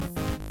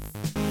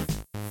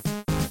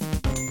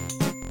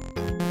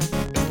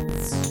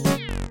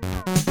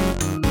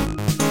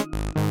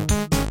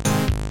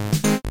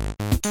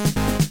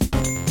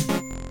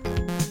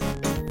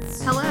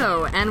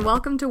and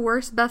welcome to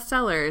Worst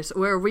Bestsellers,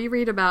 where we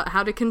read about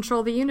how to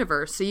control the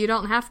universe so you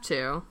don't have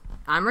to.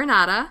 I'm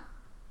Renata.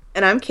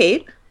 And I'm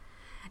Kate.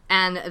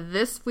 And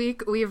this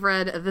week we've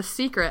read The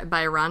Secret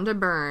by Rhonda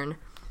Byrne.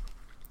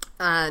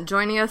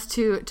 Joining us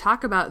to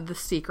talk about The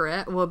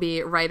Secret will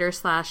be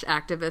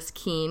writer/activist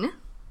Keen.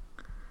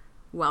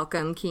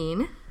 Welcome,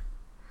 Keen.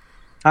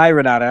 Hi,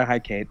 Renata. Hi,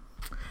 Kate.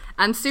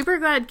 I'm super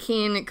glad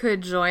Keen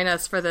could join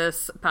us for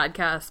this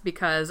podcast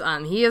because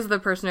he is the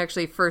person who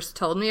actually first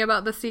told me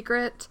about The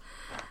Secret.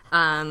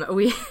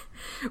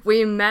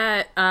 We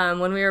met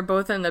when we were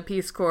both in the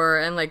Peace Corps,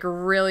 and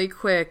really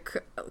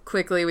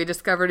quickly we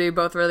discovered we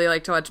both really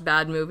like to watch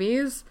bad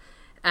movies,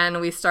 and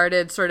we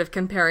started sort of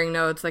comparing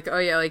notes,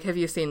 have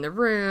you seen The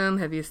Room?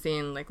 Have you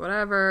seen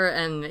whatever?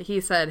 And he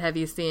said, have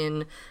you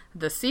seen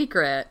The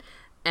Secret?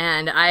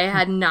 And I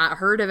had not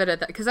heard of it at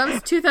that, because that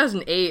was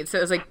 2008, so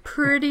it was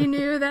pretty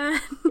new then.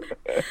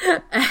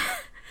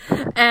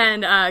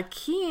 And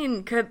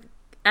Keen could,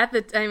 at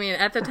the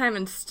time,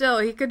 and still,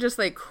 he could just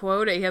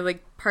quote it. He had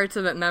parts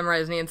of it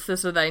memorized, and he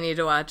insisted that I need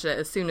to watch it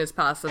as soon as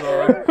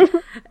possible.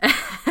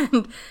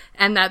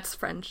 and that's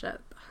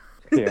friendship.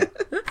 Yeah.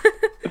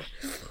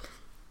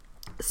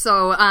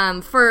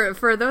 So,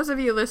 for those of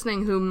you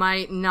listening who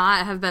might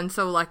not have been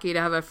so lucky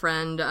to have a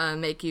friend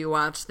make you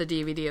watch the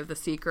DVD of The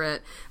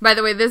Secret, by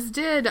the way, this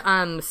did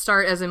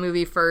start as a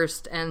movie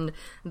first, and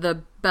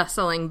the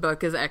best-selling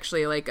book is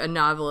actually a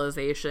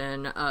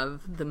novelization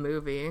of the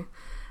movie.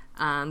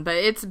 But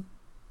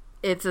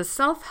it's a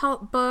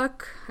self-help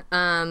book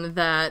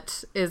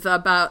that is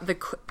about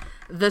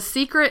the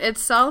secret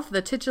itself.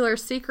 The titular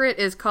secret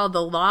is called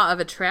The Law of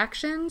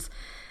Attractions.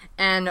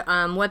 And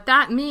what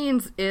that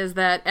means is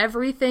that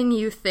everything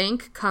you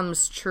think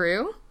comes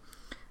true.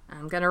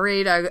 I'm going to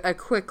read a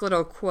quick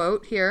little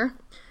quote here.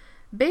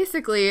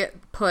 Basically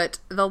put,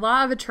 the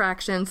law of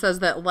attraction says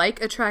that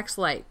like attracts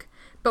like,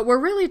 but we're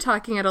really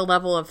talking at a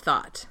level of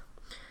thought.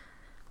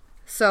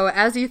 So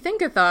as you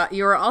think a thought,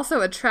 you are also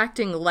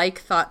attracting like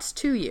thoughts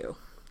to you.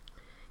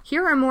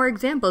 Here are more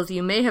examples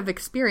you may have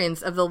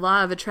experienced of the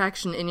law of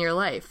attraction in your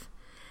life.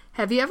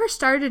 Have you ever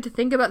started to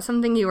think about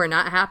something you were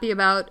not happy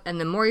about, and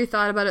the more you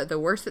thought about it, the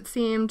worse it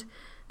seemed?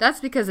 That's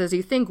because as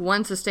you think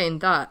one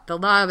sustained thought, the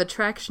law of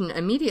attraction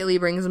immediately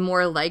brings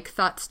more like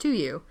thoughts to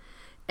you.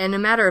 In a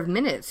matter of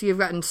minutes, you've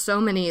gotten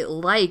so many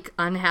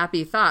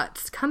unhappy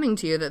thoughts coming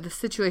to you that the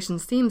situation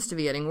seems to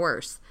be getting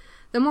worse.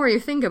 The more you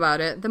think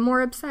about it, the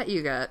more upset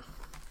you get.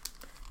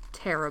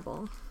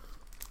 Terrible.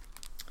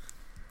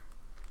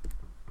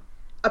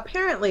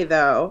 Apparently,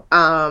 though,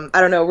 I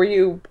don't know, were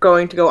you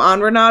going to go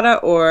on, Renata,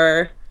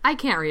 or... I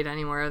can't read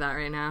any more of that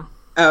right now.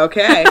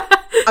 Okay.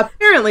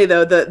 Apparently,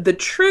 though, the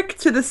trick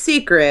to The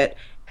Secret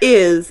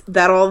is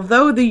that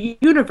although the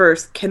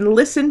universe can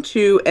listen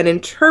to and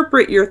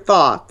interpret your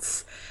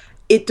thoughts,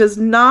 it does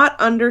not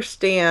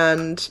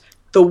understand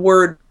the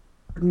word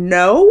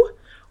no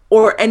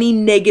or any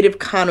negative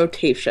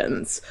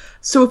connotations.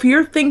 So if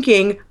you're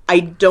thinking,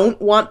 I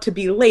don't want to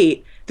be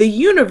late, the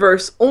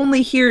universe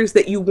only hears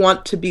that you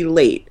want to be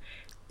late,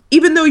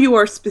 even though you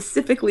are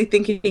specifically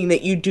thinking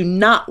that you do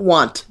not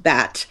want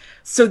that.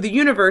 So the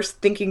universe,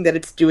 thinking that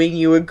it's doing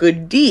you a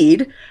good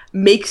deed,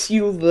 makes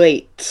you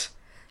late.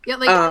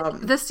 Yeah,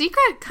 The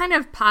Secret kind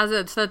of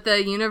posits that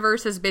the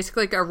universe is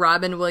basically a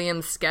Robin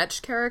Williams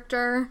sketch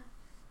character.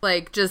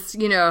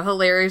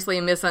 Hilariously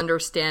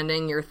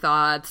misunderstanding your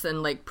thoughts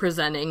and,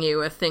 presenting you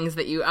with things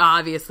that you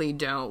obviously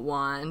don't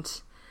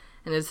want.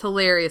 And it's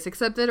hilarious,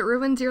 except that it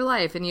ruins your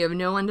life and you have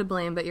no one to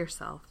blame but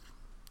yourself.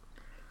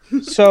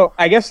 So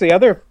I guess the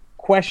other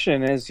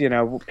question is,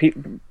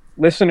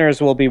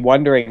 listeners will be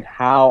wondering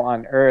how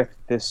on earth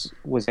this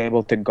was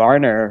able to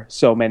garner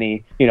so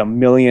many,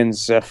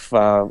 millions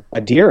of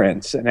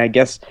adherents. And I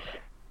guess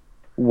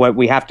what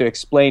we have to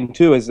explain,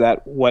 too, is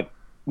that what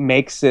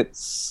makes it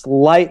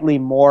slightly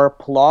more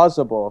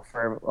plausible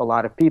for a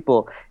lot of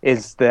people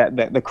is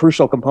the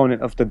crucial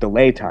component of the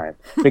delay time.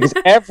 Because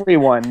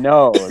everyone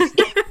knows,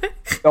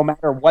 no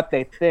matter what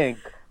they think,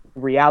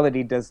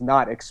 reality does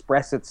not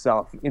express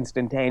itself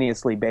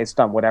instantaneously based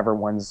on whatever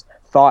one's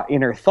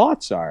inner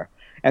thoughts are.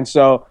 And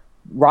so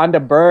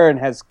Rhonda Byrne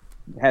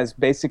has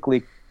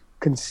basically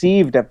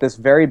conceived of this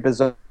very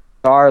bizarre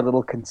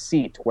little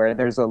conceit where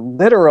there's a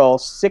literal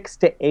 6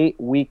 to 8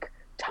 week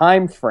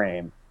time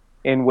frame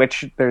in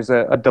which there's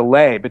a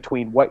delay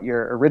between what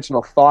your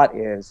original thought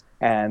is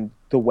and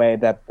the way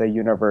that the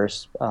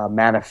universe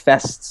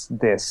manifests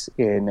this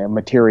in a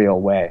material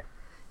way.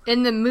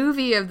 In the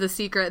movie of The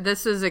Secret,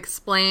 this is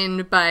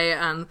explained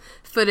by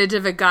footage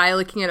of a guy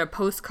looking at a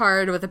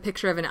postcard with a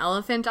picture of an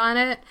elephant on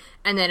it,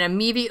 and then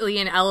immediately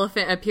an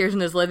elephant appears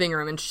in his living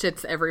room and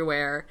shits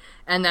everywhere.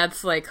 And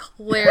that's,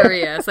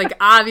 hilarious.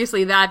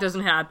 Obviously that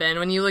doesn't happen.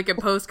 When you look at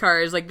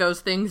postcards, those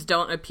things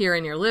don't appear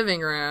in your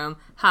living room.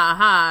 Ha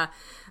ha.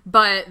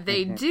 But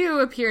they do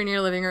appear in your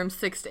living room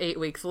 6 to 8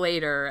 weeks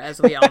later,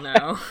 as we all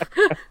know.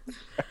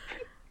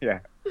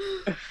 Yeah.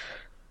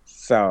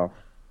 So...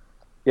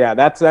 Yeah,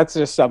 that's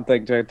just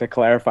something to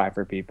clarify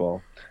for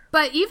people.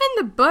 But even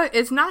the book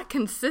is not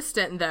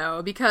consistent,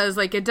 though, because,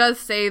 like, it does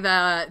say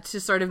that to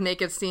sort of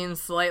make it seem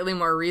slightly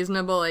more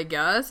reasonable, I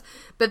guess.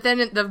 But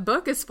then the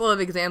book is full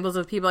of examples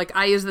of people, like,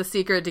 I use The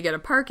Secret to get a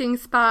parking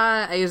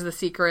spot. I use The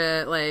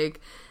Secret,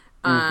 like,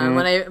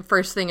 when I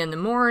first thing in the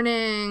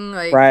morning.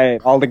 Like,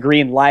 right. All the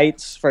green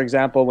lights, for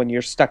example, when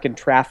you're stuck in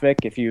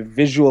traffic, if you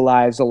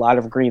visualize a lot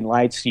of green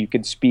lights, you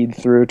can speed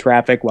through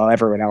traffic while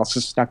everyone else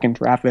is stuck in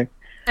traffic.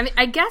 I mean,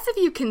 I guess if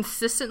you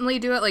consistently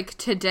do it, like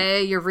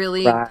today, you're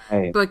really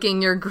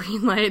booking your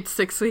green light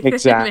 6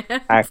 weeks in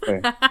advance.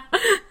 Exactly.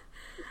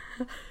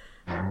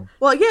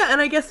 Well, yeah, and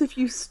I guess if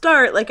you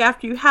start, like,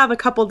 after you have a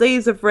couple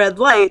days of red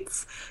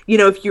lights, you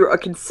know, if you're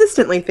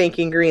consistently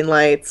thinking green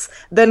lights,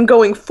 then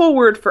going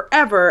forward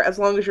forever, as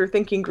long as you're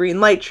thinking green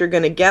lights, you're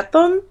going to get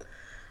them.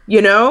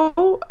 You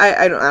know?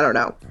 I don't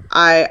know.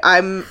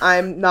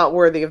 I'm not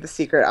worthy of The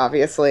Secret,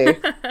 obviously.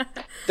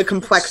 The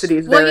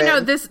complexities well, therein. you know,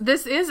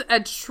 this is a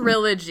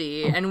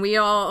trilogy, and we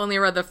all only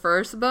read the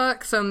first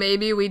book, so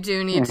maybe we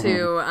do need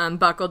to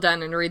buckle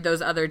down and read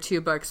those other two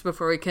books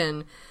before we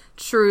can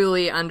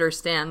truly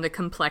understand the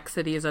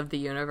complexities of the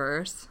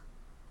universe.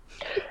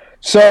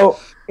 So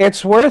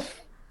it's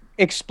worth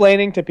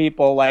explaining to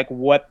people, like,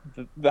 what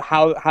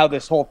how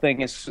this whole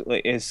thing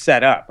is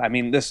set up. I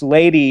mean, this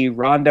lady,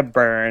 Rhonda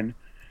Byrne,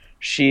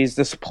 she's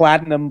this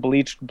platinum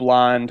bleached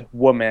blonde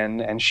woman,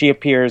 and she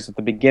appears at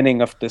the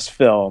beginning of this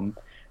film,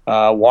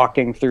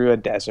 walking through a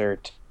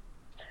desert,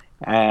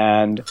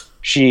 and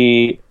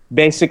she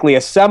basically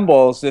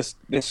assembles this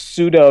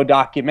pseudo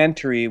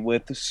documentary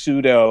with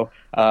pseudo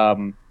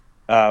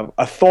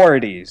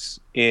authorities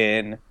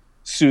in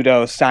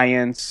pseudo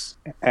science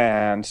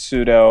and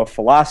pseudo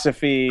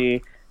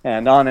philosophy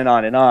and on and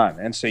on and on.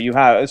 And so you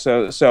have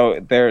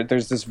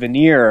there's this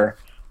veneer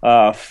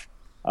of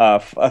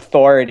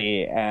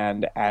authority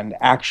and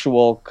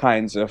actual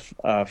kinds of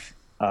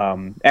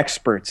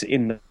experts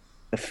in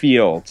the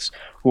fields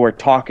who are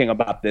talking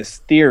about this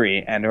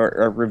theory and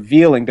are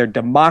revealing, they're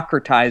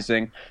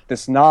democratizing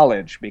this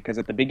knowledge, because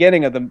at the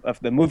beginning of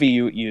the movie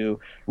you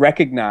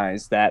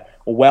recognize that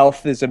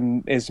wealth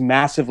is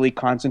massively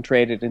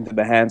concentrated into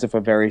the hands of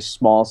a very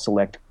small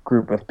select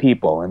group of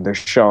people, and they're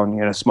shown,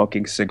 you know,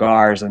 smoking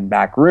cigars in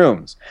back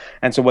rooms.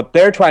 And so what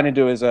they're trying to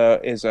do is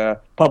a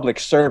public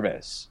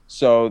service.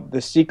 So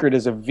The Secret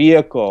is a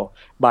vehicle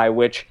by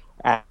which,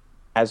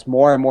 as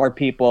more and more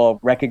people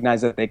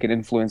recognize that they can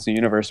influence the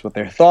universe with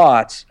their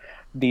thoughts,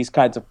 these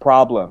kinds of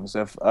problems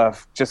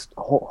of just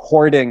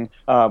hoarding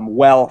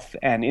wealth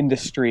and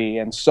industry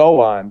and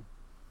so on,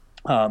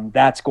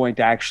 that's going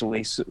to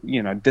actually,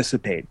 you know,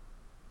 dissipate.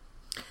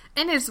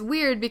 And it's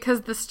weird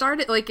because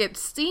it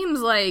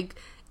seems like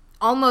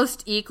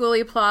almost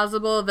equally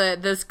plausible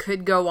that this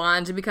could go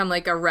on to become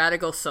like a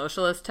radical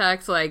socialist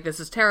text, like, this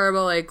is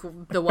terrible, like,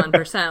 the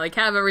 1% like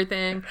have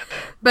everything,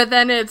 but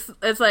then it's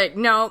like,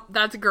 no,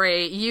 that's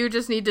great, you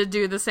just need to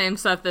do the same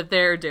stuff that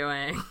they're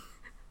doing.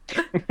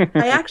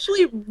 I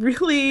actually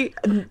really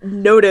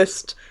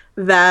noticed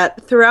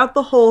that throughout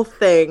the whole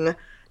thing,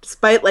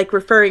 despite, like,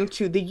 referring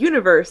to the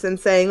universe and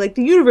saying, like,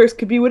 the universe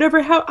could be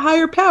whatever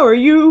higher power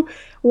you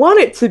want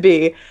it to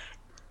be,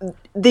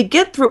 they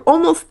get through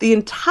almost the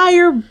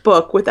entire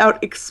book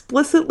without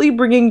explicitly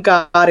bringing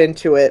God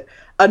into it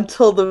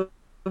until the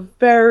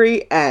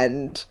very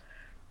end,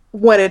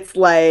 when it's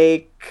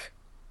like,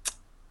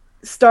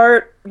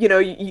 you know,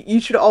 you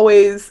should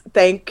always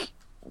thank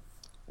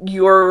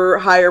your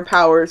higher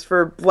powers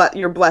for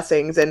your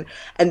blessings, and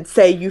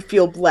say you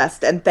feel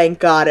blessed and thank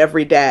God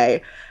every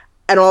day.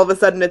 And all of a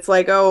sudden it's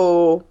like,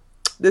 oh,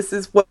 this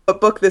is what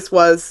book this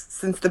was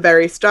since the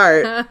very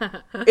start.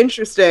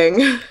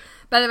 Interesting.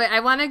 By the way, I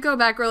want to go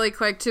back really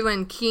quick to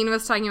when Keen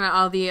was talking about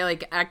all the,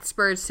 like,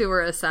 experts who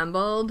were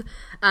assembled.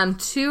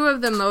 Two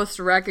of the most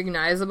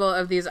recognizable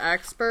of these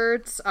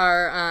experts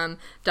are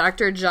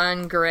Dr.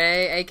 John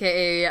Gray,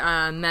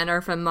 a.k.a. Men Are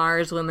From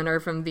Mars, Women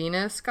Are From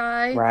Venus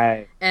guy.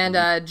 Right.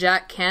 And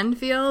Jack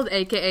Canfield,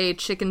 a.k.a.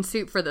 Chicken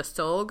Soup for the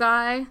Soul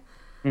guy.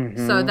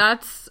 Mm-hmm. So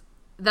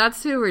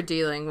that's who we're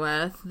dealing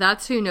with.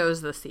 That's who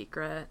knows The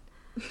Secret.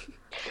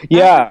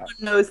 Yeah.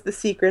 Everyone knows The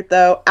Secret,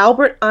 though.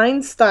 Albert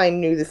Einstein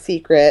knew The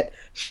Secret.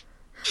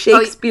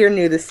 Shakespeare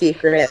knew The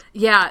Secret.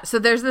 Yeah, so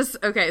there's this...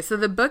 Okay, so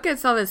the book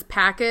itself is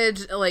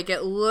packaged, like,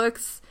 it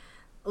looks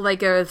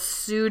like a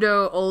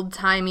pseudo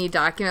old-timey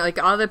document.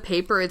 Like, all the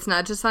paper, it's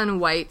not just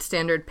on white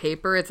standard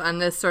paper. It's on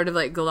this sort of,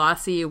 like,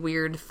 glossy,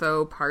 weird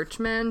faux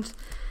parchment.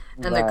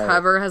 And the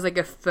cover has, like,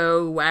 a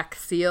faux wax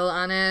seal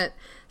on it.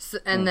 So,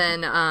 and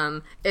then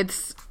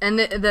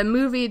the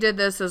movie did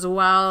this as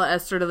well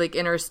as sort of like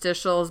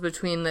interstitials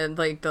between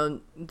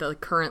the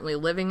currently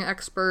living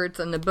experts,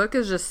 and the book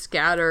is just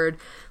scattered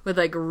with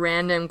like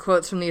random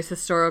quotes from these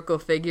historical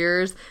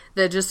figures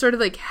that just sort of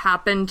like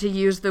happen to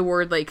use the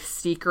word like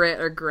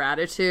secret or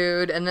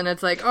gratitude, and then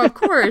it's like, oh, of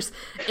course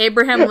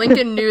Abraham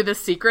Lincoln knew The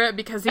Secret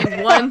because he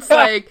once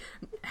like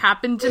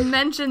happened to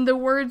mention the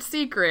word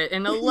secret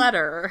in a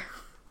letter.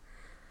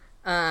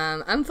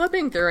 I'm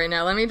flipping through right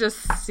now. Let me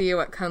just see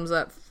what comes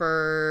up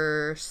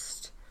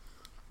first.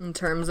 in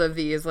terms of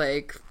these,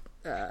 like,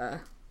 I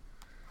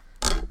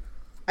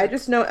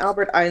just know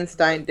Albert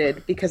Einstein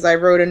did because I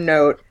wrote a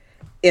note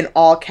in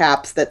all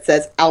caps that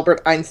says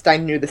Albert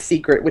Einstein knew the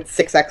secret with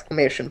 6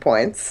 exclamation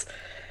points.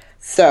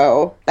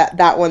 So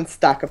that one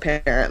stuck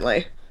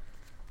apparently.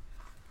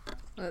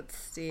 Let's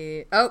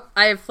see. Oh,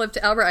 I have flipped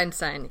to Albert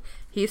Einstein.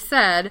 He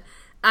said,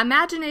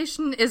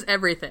 "Imagination is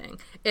everything.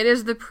 It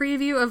is the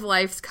preview of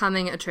life's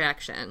coming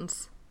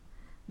attractions."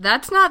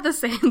 That's not the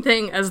same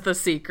thing as The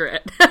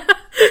Secret,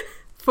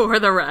 for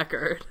the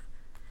record.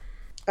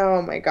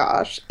 Oh my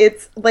gosh.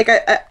 It's like,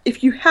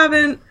 if you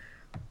haven't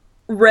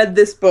read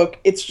this book,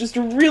 it's just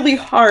really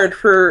hard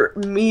for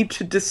me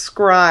to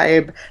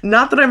describe.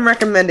 Not that I'm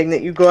recommending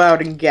that you go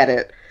out and get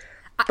it,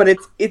 but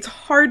it's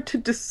hard to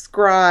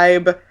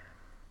describe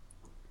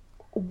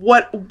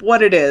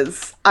what it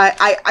is.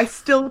 I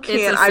still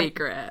can't. It's a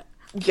secret.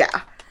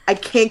 Yeah. I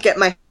can't get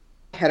my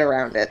head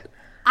around it.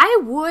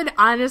 I would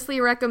honestly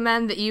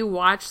recommend that you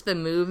watch the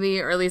movie,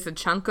 or at least a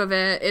chunk of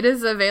it. It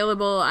is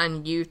available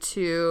on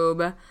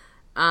YouTube.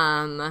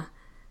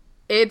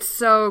 It's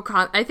so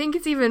I think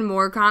it's even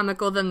more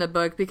comical than the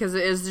book because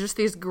it is just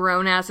these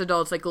grown-ass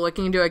adults, like,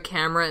 looking into a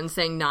camera and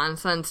saying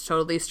nonsense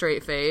totally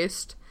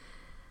straight-faced.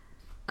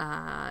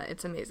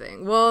 It's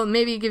amazing. We'll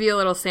maybe give you a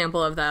little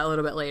sample of that a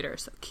little bit later,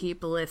 so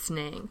keep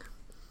listening.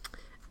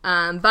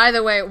 By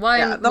the way,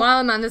 while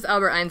I'm on this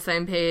Albert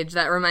Einstein page,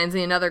 that reminds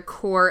me another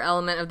core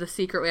element of The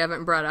Secret we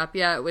haven't brought up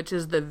yet, which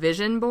is the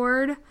vision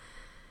board.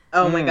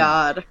 Oh my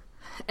god.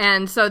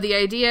 And so the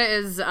idea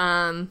is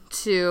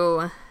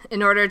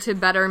in order to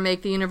better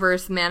make the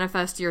universe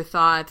manifest your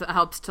thoughts, it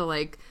helps to,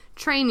 like,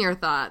 train your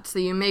thoughts. So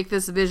you make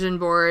this vision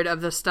board of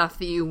the stuff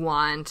that you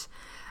want.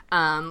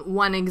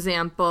 One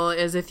example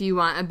is if you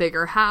want a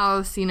bigger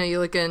house, you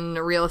look in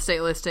real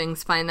estate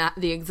listings, find that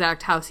the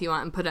exact house you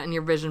want and put it on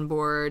your vision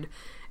board.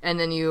 And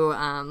then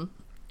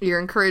you're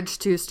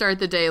encouraged to start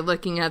the day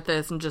looking at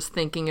this and just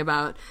thinking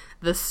about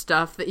the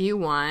stuff that you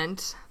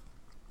want.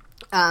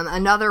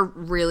 Another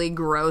really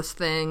gross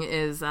thing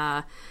is,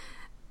 I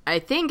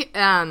think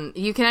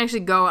you can actually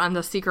go on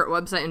the Secret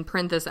website and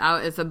print this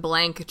out as a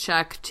blank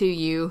check to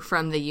you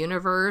from the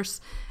universe,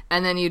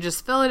 and then you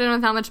just fill it in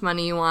with how much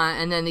money you want,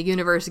 and then the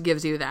universe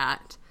gives you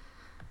that.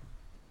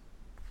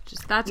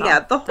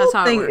 The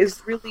whole thing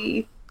is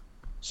really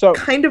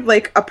kind of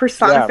like a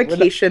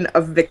personification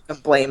of victim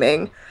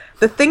blaming.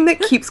 The thing that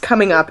keeps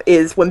coming up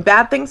is when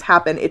bad things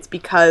happen, it's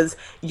because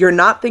you're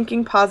not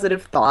thinking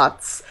positive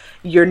thoughts.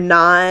 You're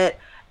not,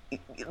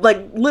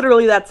 like,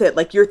 literally that's it.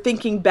 Like, you're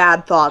thinking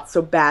bad thoughts,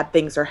 so bad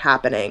things are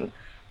happening.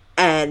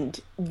 And,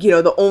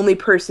 the only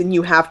person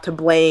you have to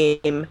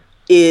blame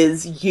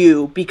is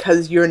you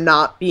because you're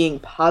not being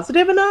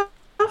positive enough.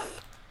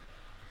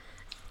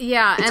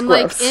 Yeah, it's and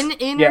gross. Like in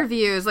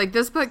interviews, like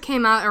this book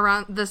came out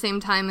around the same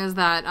time as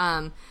that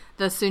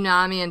the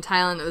tsunami in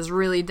Thailand. It was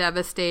really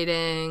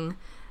devastating.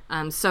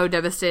 So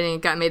devastating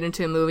it got made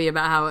into a movie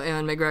about how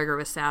Ewan McGregor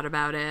was sad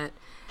about it.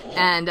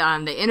 And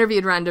they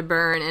interviewed Rhonda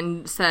Byrne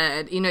and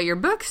said, your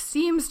book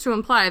seems to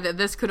imply that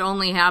this could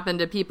only happen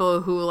to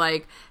people who,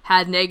 like,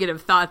 had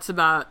negative thoughts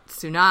about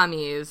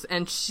tsunamis.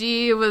 And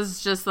she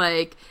was just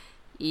like,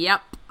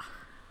 yep.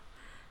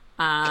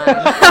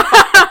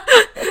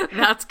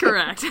 That's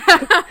correct.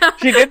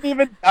 She didn't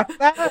even duck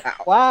that?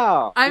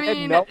 Wow. I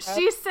mean,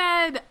 she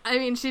said,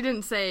 she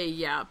didn't say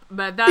yep,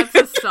 but that's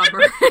a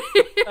summary.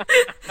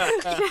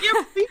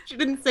 She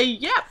didn't say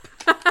yep.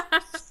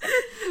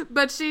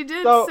 But she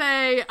did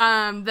say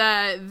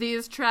that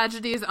these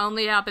tragedies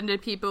only happen to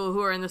people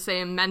who are in the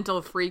same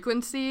mental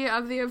frequency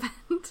of the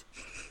event.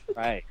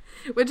 Right.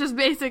 Which is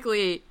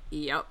basically,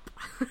 yep.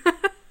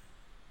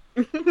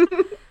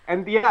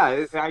 And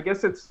yeah, I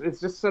guess it's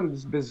just some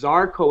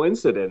bizarre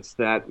coincidence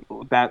that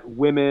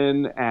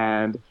women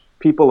and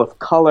people of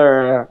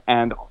color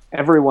and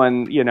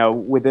everyone,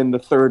 within the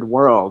third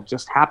world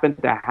just happen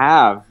to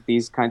have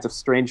these kinds of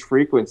strange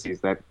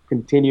frequencies that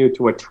continue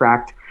to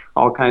attract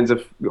all kinds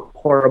of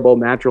horrible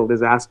natural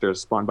disasters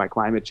spawned by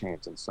climate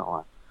change and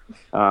so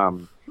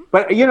on.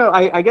 But,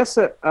 I guess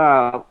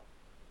that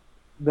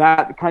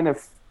kind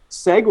of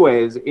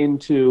segues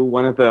into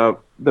one of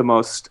the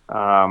most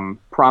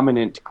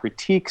prominent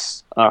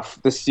critiques of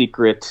The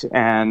Secret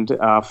and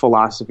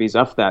philosophies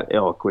of that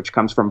ilk, which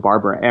comes from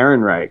Barbara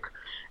Ehrenreich.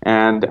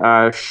 And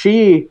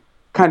she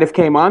kind of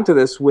came onto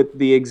this with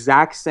the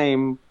exact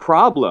same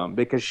problem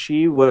because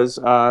she was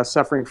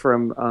suffering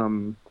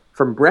from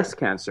breast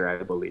cancer,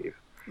 I believe.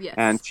 Yes.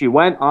 And she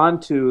went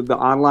onto the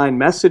online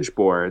message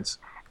boards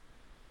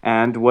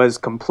and was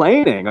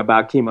complaining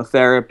about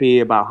chemotherapy,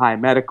 about high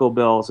medical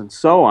bills, and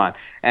so on.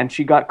 And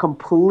she got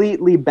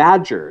completely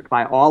badgered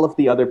by all of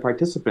the other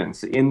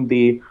participants in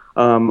the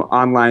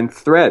online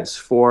threads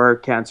for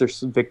cancer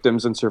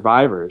victims and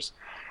survivors.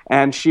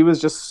 And she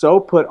was just so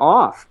put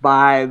off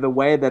by the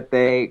way that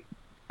they,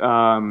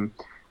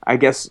 I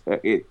guess,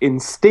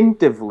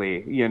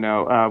 instinctively,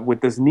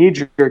 with this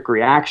knee-jerk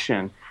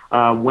reaction,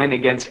 went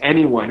against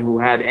anyone who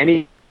had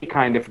any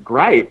kind of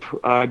gripe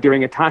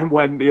during a time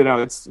when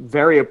it's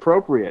very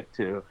appropriate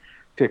to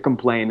to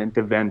complain and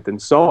to vent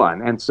and so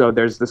on. And so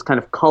there's this kind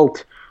of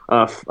cult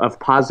of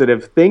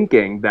positive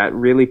thinking that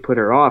really put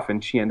her off,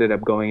 and she ended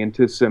up going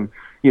into some,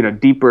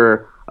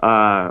 deeper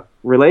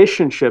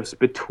relationships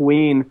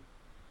between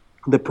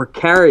the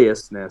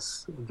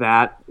precariousness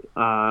that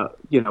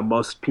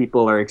most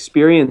people are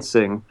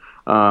experiencing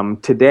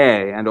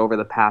today and over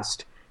the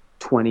past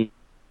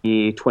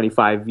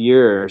 25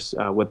 years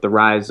with the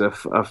rise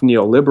of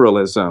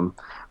neoliberalism,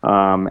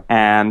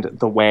 and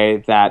the way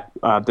that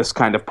this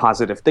kind of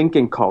positive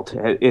thinking cult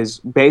is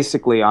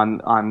basically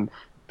on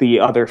the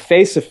other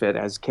face of it,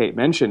 as Kate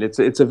mentioned.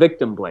 It's a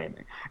victim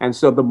blaming. And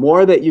so the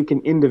more that you can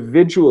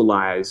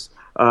individualize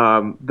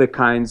the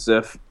kinds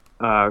of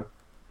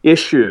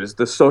issues,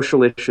 the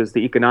social issues,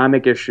 the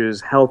economic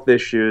issues, health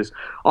issues,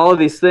 all of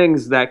these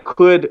things that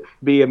could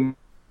be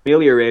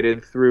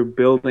ameliorated through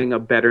building a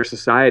better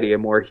society, a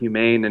more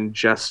humane and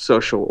just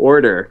social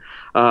order,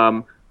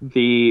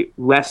 the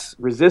less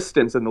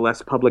resistance and the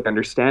less public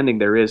understanding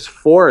there is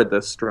for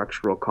the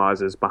structural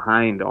causes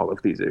behind all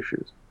of these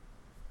issues.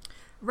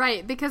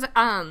 Right, because,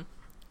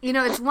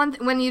 it's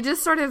when you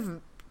just sort of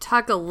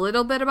talk a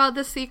little bit about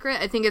The Secret,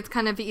 I think it's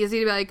kind of easy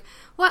to be like,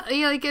 what,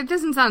 it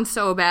doesn't sound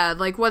so bad,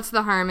 like, what's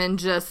the harm in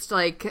just,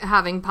 like,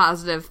 having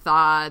positive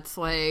thoughts,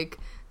 like,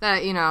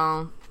 that,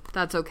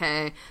 that's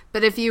okay.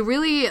 But if you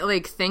really,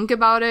 like, think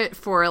about it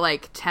for,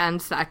 like,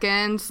 10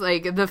 seconds,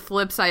 like, the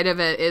flip side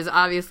of it is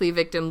obviously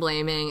victim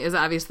blaming, is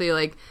obviously,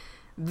 like,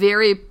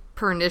 very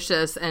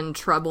pernicious and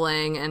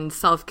troubling and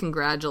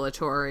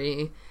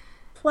self-congratulatory.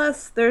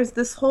 Plus, there's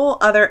this whole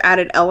other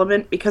added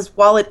element, because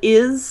while it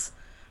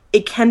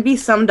can be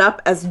summed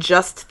up as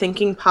just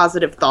thinking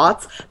positive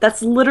thoughts,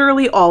 that's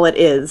literally all it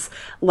is.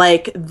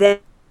 Like,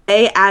 they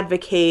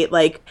advocate,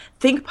 like,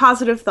 think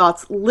positive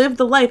thoughts, live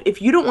the life.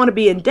 If you don't want to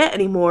be in debt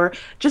anymore,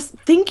 just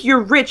think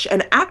you're rich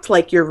and act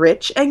like you're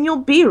rich, and you'll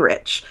be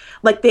rich.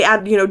 Like, they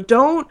add,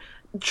 don't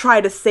try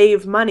to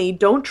save money,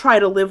 don't try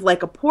to live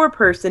like a poor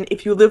person.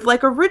 If you live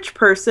like a rich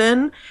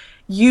person,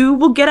 you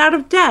will get out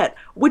of debt,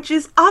 which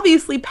is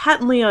obviously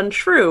patently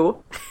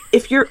untrue.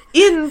 If you're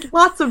in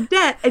lots of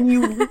debt and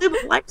you live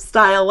a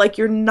lifestyle like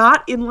you're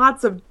not in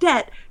lots of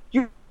debt,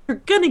 you're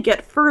going to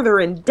get further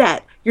in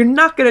debt. You're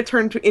not going to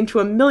turn into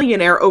a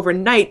millionaire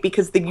overnight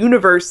because the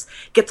universe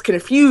gets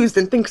confused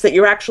and thinks that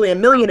you're actually a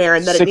millionaire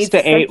and that it needs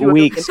to 8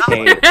 weeks,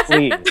 Kate,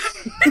 please.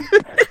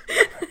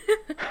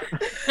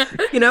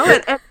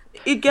 And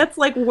it gets,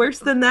 like, worse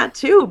than that,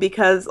 too,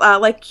 because,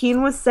 like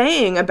Keen was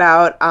saying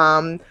about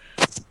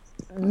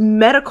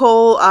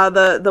medical,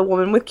 the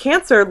woman with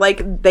cancer,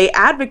 like, they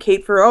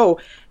advocate for,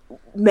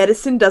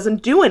 medicine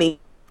doesn't do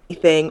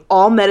anything.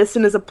 All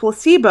medicine is a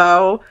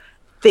placebo.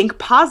 Think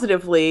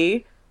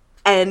positively,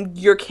 and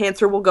your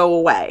cancer will go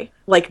away.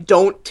 Like,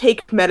 don't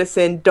take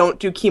medicine, don't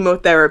do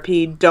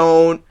chemotherapy,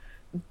 don't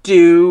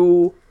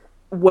do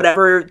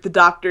whatever the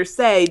doctors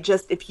say.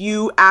 Just if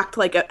you act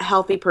like a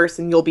healthy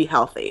person, you'll be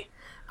healthy.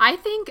 I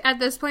think at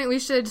this point we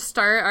should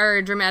start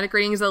our dramatic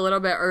readings a little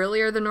bit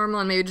earlier than normal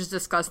and maybe just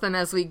discuss them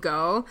as we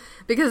go.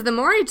 Because the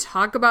more I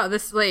talk about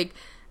this, like,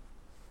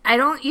 I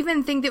don't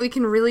even think that we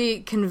can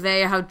really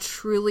convey how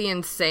truly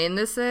insane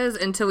this is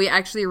until we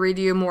actually read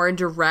you more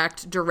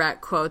direct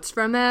quotes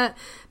from it.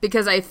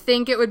 Because I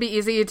think it would be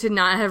easy to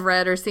not have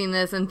read or seen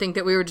this and think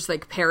that we were just,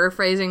 like,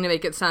 paraphrasing to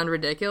make it sound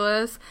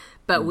ridiculous.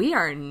 But we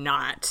are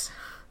not.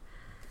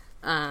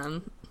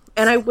 And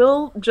I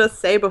will just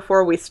say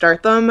before we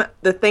start them,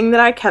 the thing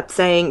that I kept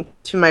saying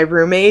to my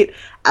roommate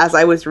as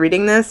I was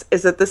reading this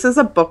is that this is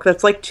a book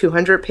that's like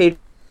 200 pages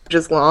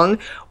long,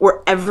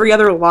 where every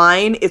other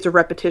line is a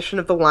repetition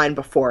of the line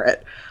before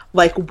it.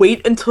 Like,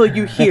 wait until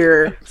you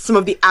hear some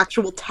of the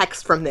actual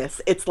text from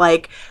this. It's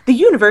like, the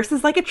universe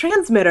is like a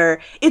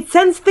transmitter. It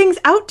sends things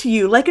out to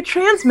you like a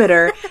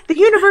transmitter. The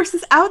universe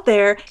is out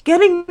there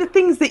getting the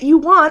things that you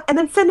want and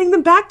then sending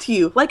them back to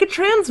you like a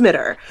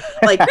transmitter.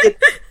 Like,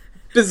 it's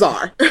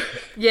bizarre.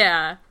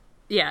 Yeah.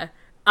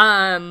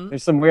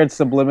 There's some weird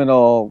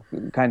subliminal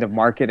kind of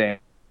marketing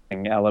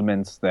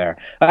elements there.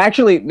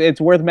 Actually, it's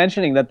worth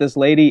mentioning that this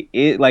lady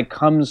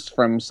comes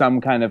from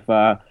some kind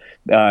of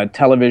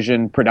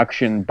television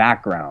production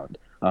background,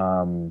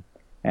 so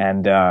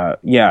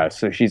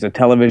she's a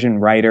television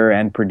writer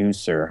and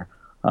producer,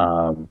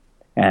 and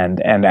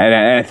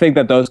I think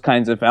that those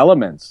kinds of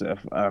elements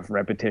of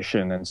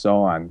repetition and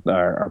so on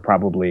are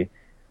probably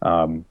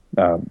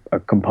a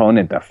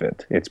component of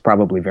it. It's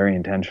probably very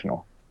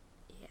intentional.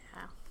 Yeah.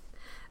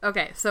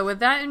 Okay, so with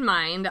that in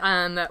mind,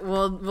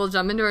 we'll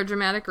jump into our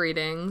dramatic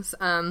readings.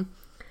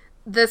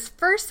 This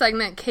first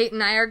segment, Kate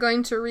and I are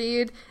going to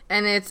read,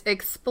 and it's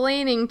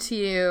explaining to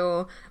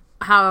you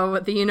how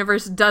the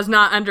universe does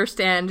not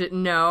understand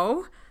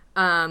no.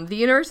 The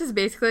universe is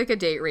basically like a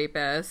date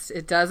rapist.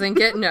 It doesn't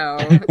get no.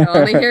 It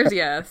only hears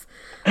yes.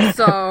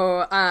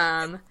 So,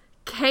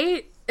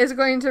 Kate is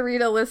going to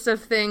read a list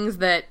of things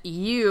that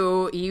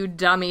you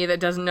dummy that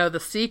doesn't know The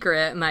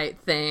Secret, might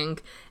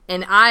think,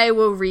 and I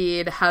will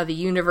read how the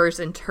universe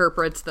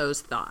interprets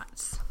those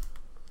thoughts.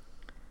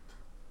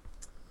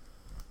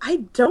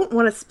 I don't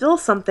want to spill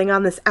something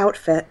on this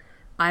outfit.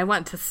 I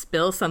want to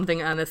spill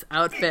something on this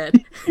outfit.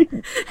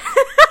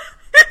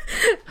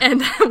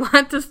 And I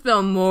want to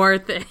spill more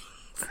things.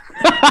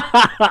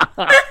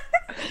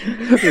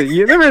 The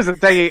universe is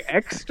taking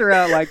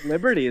extra,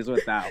 liberties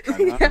with that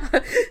one,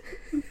 huh?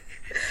 Yeah.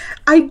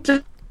 I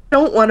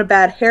don't want a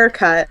bad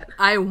haircut.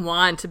 I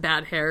want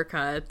bad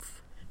haircuts.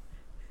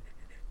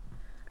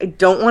 I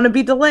don't want to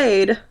be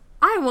delayed.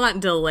 I want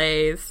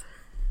delays.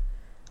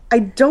 I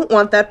don't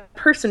want that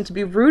person to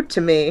be rude to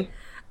me.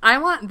 I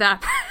want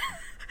that.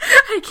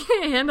 I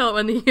can't handle it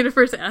when the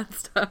universe adds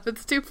stuff.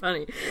 It's too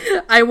funny.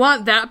 I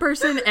want that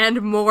person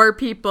and more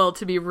people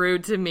to be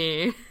rude to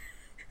me.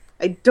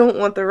 I don't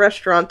want the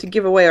restaurant to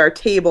give away our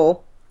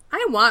table.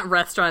 I want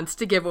restaurants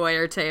to give away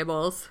our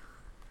tables.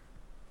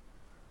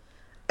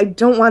 I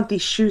don't want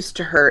these shoes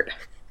to hurt.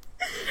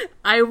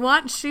 I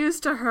want shoes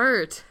to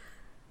hurt.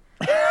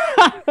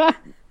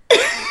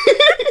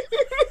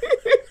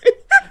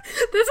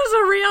 This is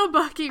a real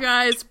book, you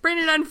guys.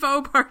 Printed on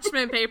faux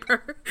parchment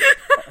paper.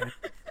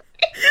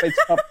 It's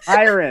a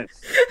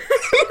pirates.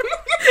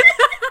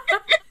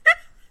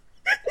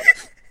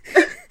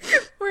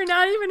 We're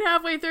not even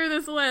halfway through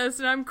this list,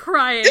 and I'm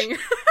crying.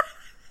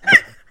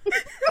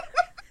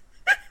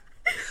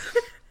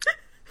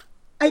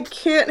 I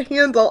can't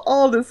handle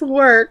all this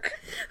work.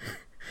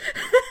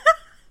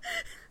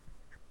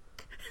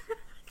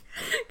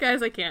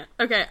 Guys, I can't.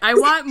 Okay, I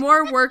want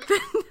more work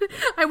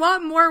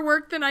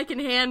than I can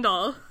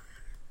handle.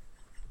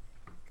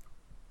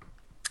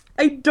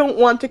 I don't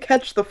want to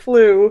catch the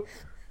flu.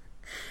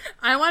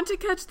 I want to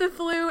catch the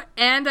flu,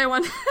 and I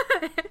want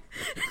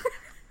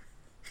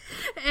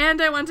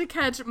and I want to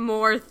catch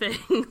more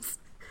things.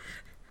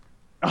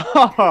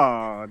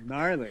 Oh,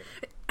 gnarly.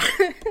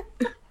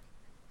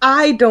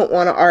 I don't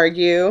want to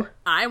argue.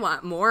 I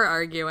want more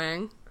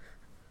arguing.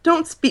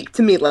 Don't speak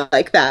to me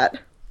like that.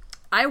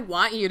 I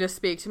want you to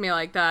speak to me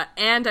like that,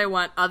 and I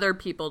want other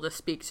people to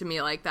speak to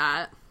me like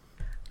that.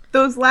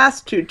 Those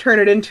last two turn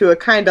it into a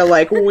kind of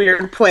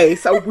weird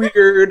place, a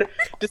weird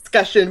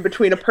discussion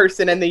between a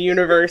person and the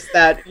universe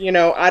that,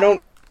 I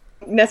don't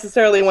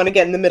necessarily want to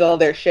get in the middle of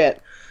their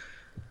shit.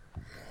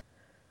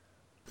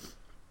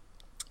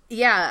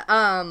 Yeah,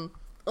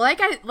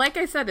 like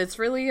I said, it's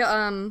really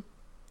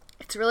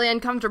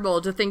uncomfortable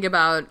to think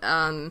about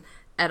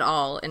at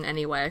all in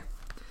any way.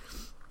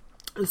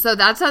 So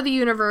that's how the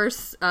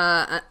universe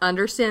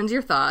understands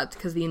your thoughts,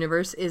 because the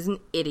universe is an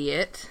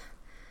idiot.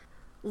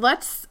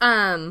 Let's,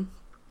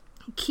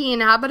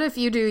 Keen, how about if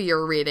you do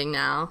your reading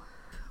now?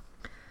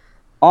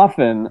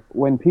 Often,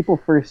 when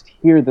people first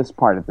hear this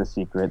part of The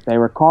Secret, they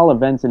recall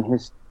events in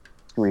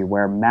history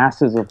where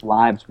masses of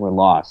lives were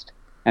lost,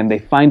 and they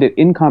find it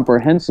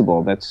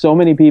incomprehensible that so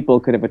many people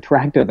could have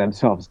attracted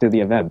themselves to the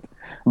event.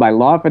 By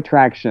law of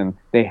attraction,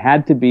 they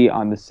had to be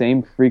on the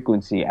same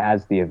frequency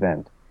as the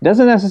event.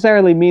 Doesn't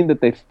necessarily mean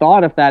that they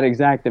thought of that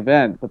exact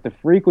event, but the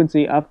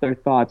frequency of their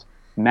thoughts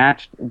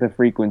matched the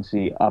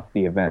frequency of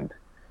the event.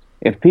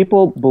 If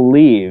people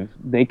believe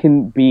they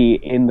can be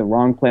in the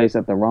wrong place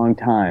at the wrong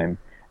time,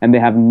 and they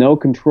have no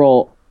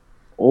control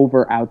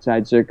over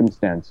outside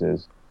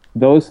circumstances,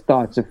 those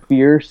thoughts of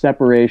fear,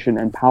 separation,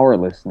 and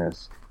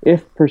powerlessness,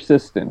 if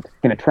persistent,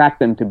 can attract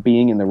them to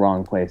being in the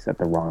wrong place at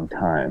the wrong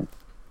time.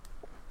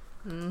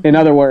 Mm-hmm. In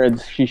other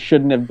words, she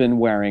shouldn't have been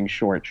wearing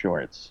short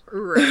shorts.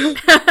 Right.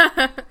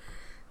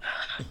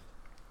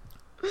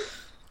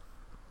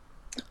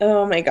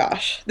 Oh my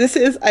gosh. This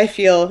is, I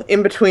feel,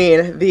 in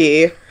between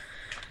the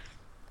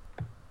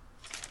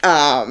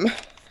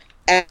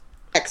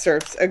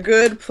excerpts, a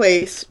good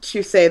place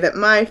to say that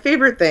my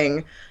favorite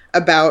thing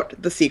about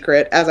The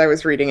Secret, as I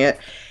was reading it,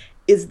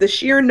 is the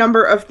sheer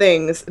number of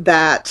things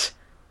that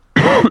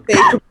they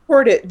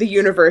purported the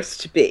universe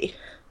to be.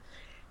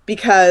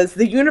 Because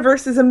the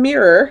universe is a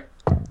mirror,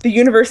 the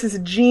universe is a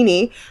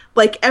genie.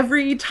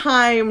 Every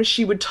time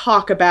she would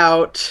talk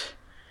about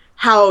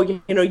how,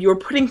 you were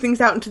putting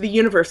things out into the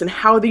universe and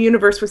how the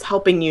universe was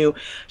helping you,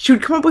 she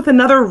would come up with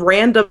another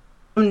random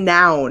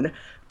noun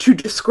to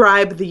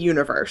describe the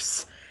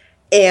universe.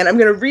 And I'm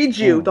going to read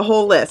you the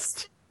whole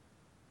list.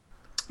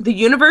 The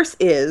universe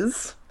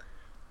is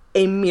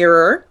a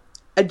mirror,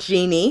 a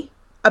genie,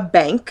 a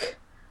bank,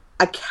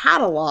 a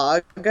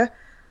catalog,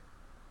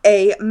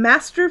 a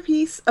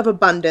masterpiece of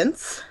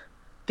abundance.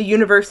 The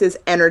universe is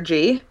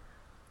energy,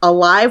 a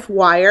live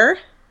wire,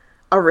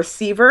 a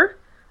receiver,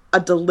 a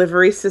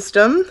delivery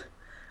system,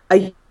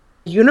 a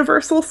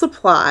universal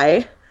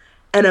supply,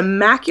 an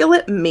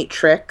immaculate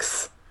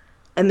matrix,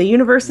 and the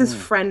universe is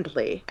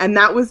friendly. And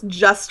that was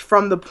just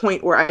from the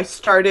point where I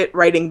started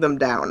writing them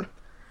down.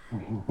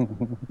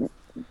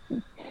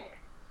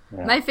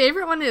 Yeah. My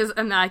favorite one is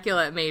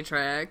immaculate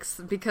matrix,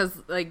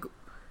 because,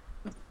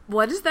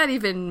 what does that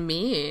even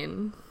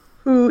mean?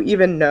 Who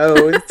even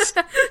knows?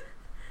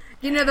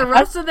 The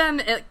rest of them,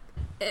 it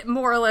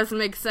more or less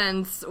makes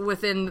sense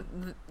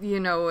within,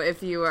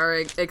 if you are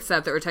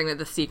accept that we're talking about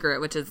The Secret,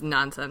 which is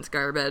nonsense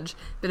garbage.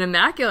 But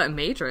immaculate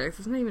matrix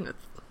isn't even a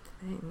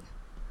thing.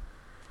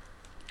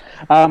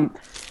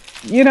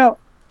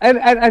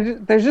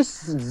 there's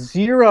just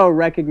zero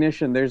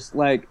recognition. There's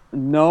like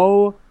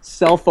no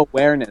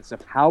self-awareness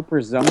of how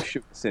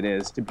presumptuous it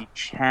is to be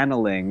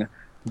channeling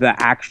the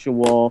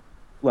actual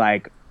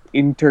like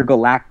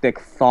intergalactic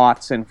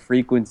thoughts and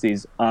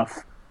frequencies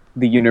of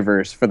the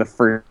universe for the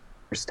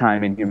first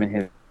time in human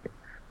history.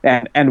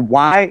 And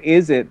why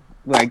is it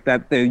like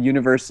that the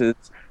universe's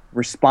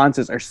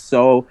responses are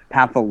so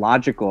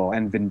pathological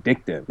and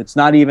vindictive? It's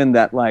not even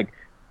that like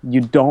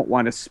you don't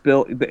want to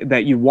spill,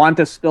 that you want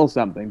to spill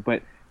something,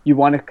 but you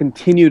want to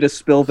continue to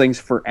spill things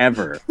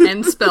forever.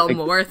 And spill like,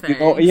 more things.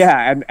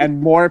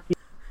 And more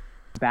people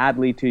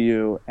badly to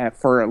you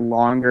for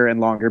longer and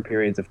longer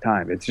periods of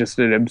time. It's just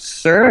an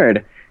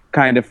absurd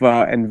kind of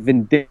and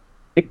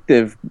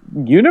vindictive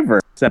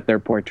universe that they're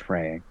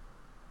portraying.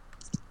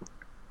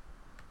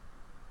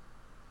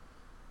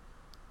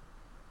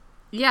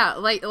 Yeah,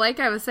 like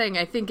I was saying,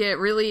 I think it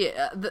really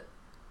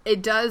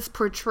it does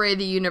portray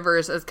the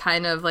universe as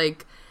kind of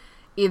like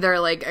either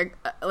like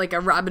a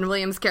Robin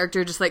Williams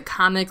character just like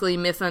comically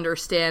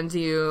misunderstands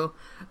you,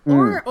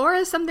 or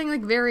as something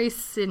like very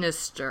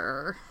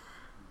sinister.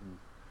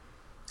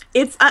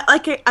 It's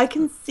I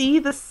can see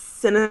the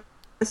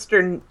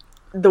sinister,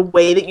 the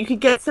way that you could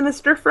get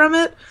sinister from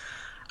it.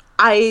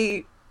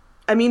 I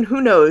mean,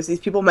 who knows? These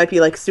people might be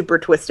like super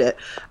twisted,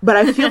 but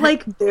I feel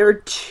like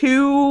they're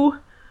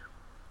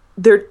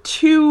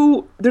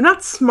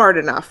not smart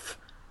enough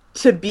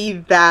to be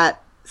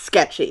that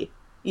sketchy,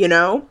 you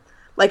know?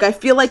 Like, I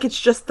feel like it's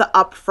just the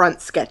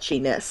upfront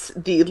sketchiness.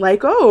 The,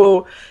 like,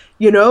 oh,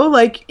 you know,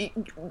 like,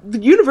 the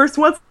universe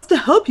wants to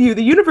help you.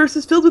 The universe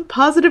is filled with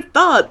positive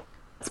thoughts.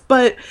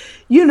 But,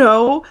 you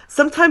know,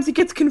 sometimes it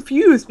gets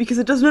confused because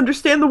it doesn't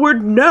understand the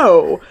word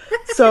no.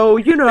 So,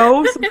 you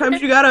know,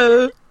 sometimes you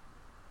gotta...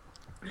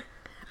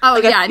 Oh,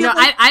 like, yeah, no,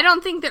 like... I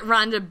don't think that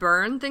Rhonda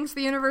Byrne thinks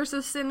the universe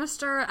is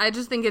sinister. I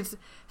just think it's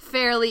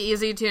fairly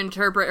easy to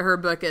interpret her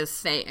book as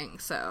saying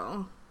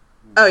so.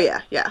 Oh,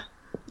 yeah.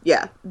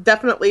 Yeah,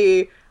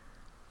 definitely,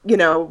 you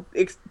know,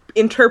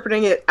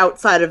 interpreting it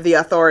outside of the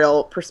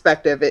authorial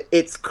perspective,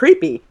 it's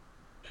creepy.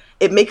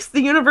 It makes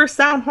the universe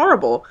sound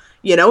horrible.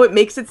 You know, it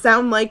makes it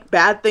sound like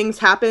bad things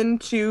happen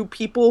to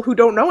people who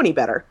don't know any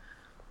better.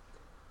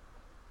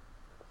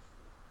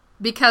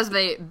 Because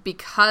they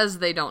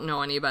don't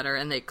know any better,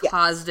 and they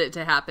caused it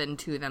to happen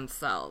to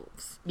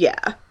themselves.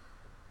 Yeah.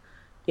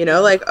 You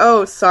know, like,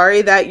 oh,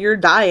 sorry that you're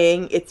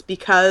dying. It's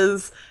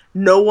because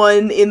no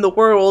one in the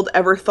world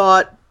ever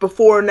thought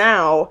before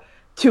now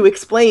to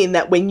explain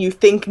that when you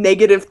think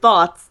negative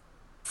thoughts,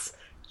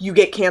 you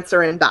get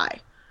cancer and die.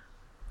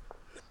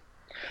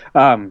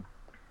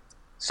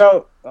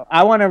 So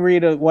I want to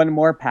read one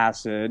more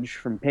passage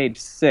from page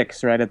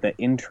 6, right at the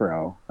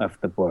intro of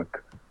the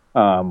book,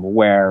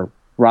 where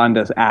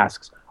Rhonda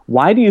asks,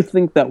 why do you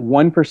think that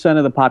 1%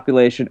 of the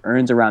population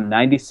earns around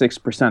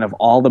 96% of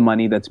all the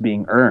money that's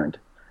being earned?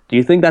 Do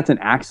you think that's an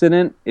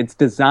accident? It's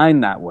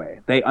designed that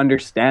way. They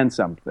understand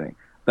something.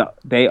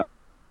 They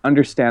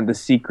understand the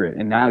secret,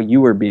 and now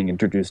you are being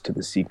introduced to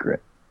the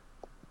secret.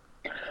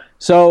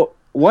 So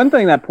one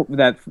thing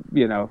that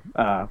you know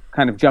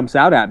kind of jumps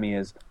out at me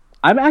is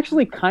I'm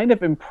actually kind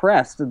of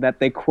impressed that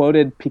they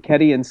quoted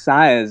Piketty and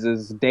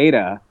Saez's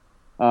data,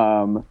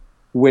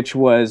 which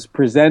was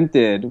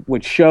presented,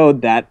 which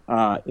showed that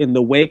in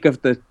the wake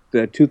of the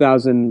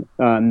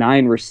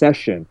 2009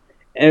 recession,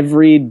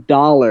 every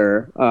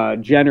dollar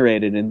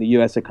generated in the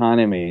U.S.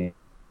 economy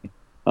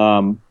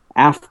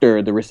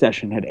after the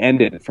recession had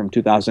ended from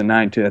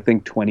 2009 to, I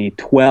think,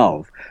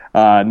 2012,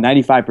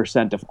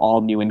 95% of all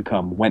new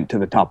income went to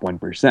the top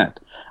 1%.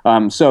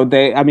 So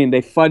they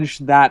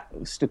fudged that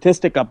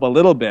statistic up a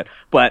little bit,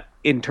 but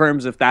in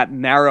terms of that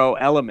narrow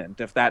element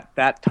of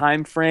that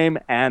time frame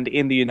and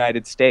in the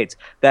United States,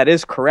 that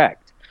is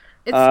correct.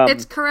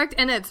 It's correct,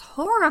 and it's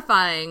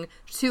horrifying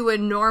to a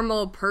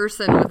normal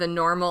person with a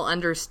normal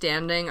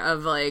understanding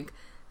of like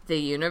the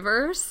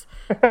universe.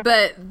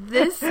 But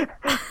this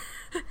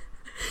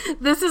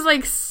is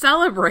like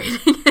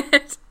celebrating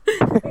it.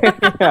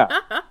 Yeah.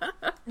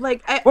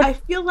 Like I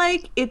feel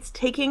like it's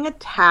taking a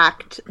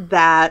tact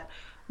that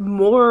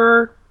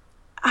more,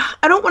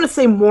 I don't want to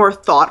say more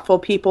thoughtful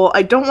people.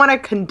 I don't want to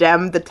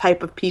condemn the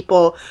type of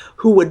people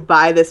who would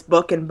buy this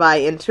book and buy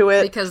into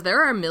it. Because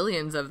there are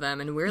millions of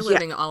them, and we're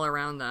living all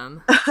around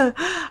them.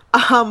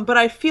 But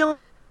I feel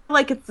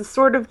like it's the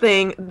sort of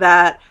thing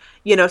that,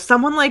 you know,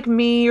 someone like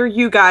me or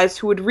you guys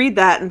who would read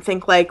that and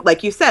think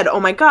like you said, oh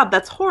my God,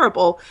 that's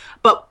horrible.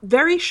 But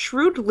very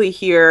shrewdly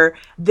here,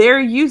 they're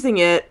using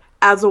it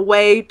as a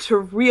way to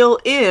reel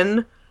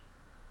in,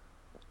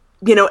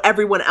 you know,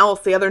 everyone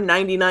else, the other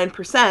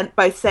 99%,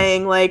 by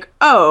saying like,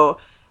 oh,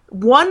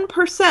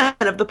 1%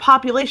 of the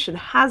population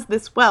has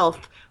this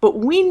wealth, but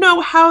we know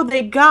how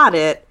they got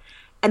it,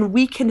 and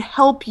we can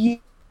help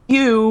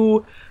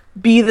you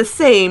be the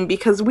same,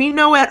 because we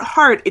know at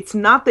heart it's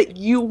not that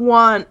you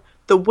want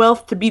the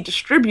wealth to be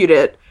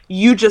distributed,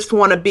 you just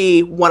want to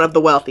be one of the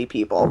wealthy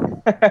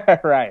people.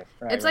 Right.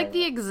 It's like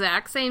the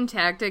exact same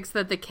tactics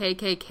that the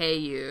KKK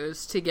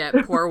use to get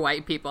poor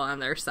white people on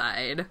their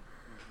side.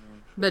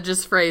 But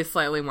just phrased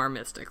slightly more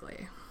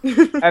mystically.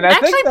 And I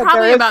Actually, think that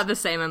probably there is about the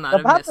same amount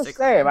of about the mystic.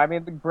 same. I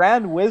mean, the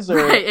Grand Wizard,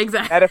 Right,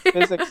 exactly.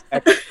 metaphysics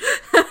expert.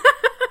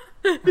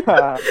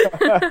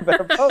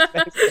 They're both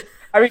basic.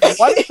 I mean,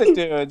 one of the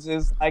dudes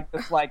is like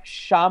this, like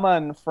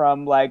shaman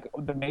from like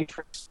the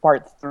Matrix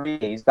Part 3.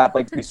 He's got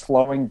like these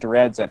flowing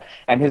dreads,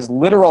 and his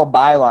literal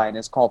byline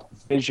is called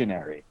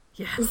Visionary.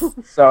 Yes.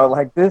 So,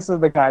 like, this is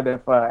the kind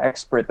of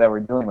expert that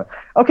we're dealing with.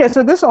 Okay,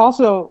 so this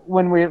also,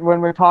 when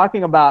we're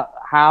talking about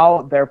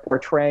how they're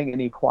portraying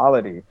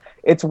inequality,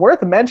 it's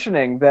worth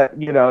mentioning that,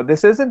 you know,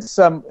 this isn't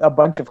a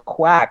bunch of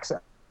quacks.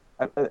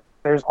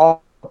 There's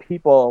all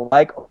people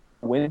like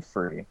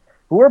Winfrey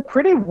who are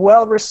pretty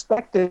well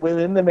respected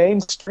within the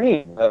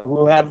mainstream,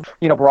 who have,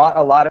 you know, brought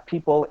a lot of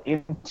people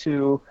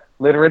into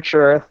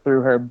literature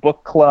through her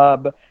book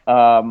club,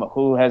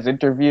 who has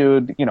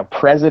interviewed, you know,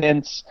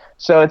 presidents.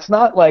 So it's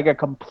not like a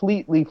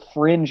completely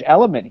fringe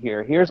element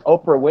here. Here's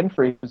Oprah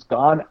Winfrey, who's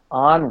gone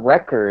on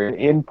record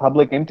in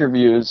public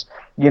interviews,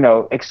 you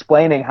know,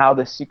 explaining how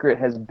The Secret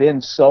has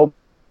been so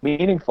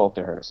meaningful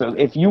to her. So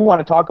if you want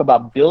to talk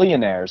about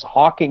billionaires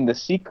hawking The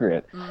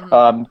Secret,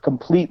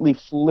 completely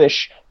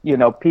foolish, you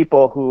know,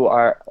 people who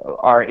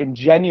are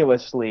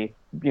ingenuously,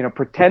 you know,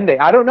 pretending.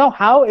 I don't know,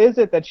 how is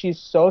it that she's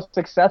so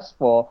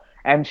successful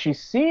and she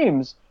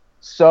seems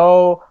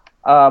so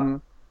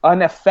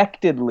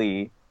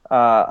unaffectedly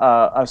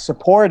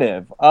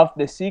supportive of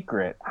The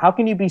Secret? How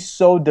can you be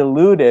so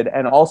deluded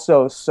and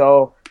also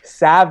so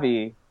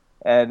savvy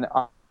and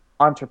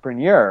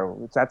entrepreneur?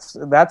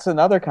 That's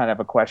another kind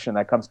of a question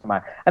that comes to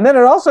mind. And then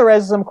it also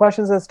raises some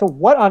questions as to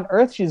what on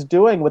earth she's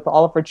doing with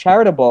all of her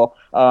charitable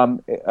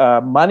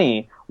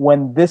money,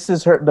 when this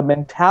is the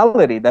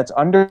mentality that's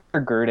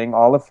undergirding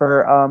all of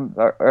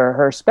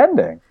her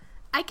spending.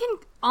 I can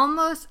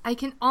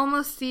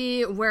almost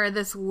see where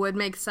this would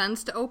make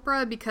sense to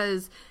Oprah,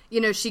 because,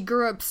 you know, she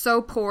grew up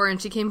so poor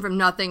and she came from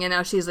nothing, and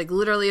now she's like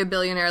literally a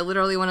billionaire,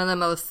 literally one of the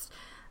most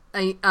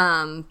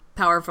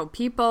powerful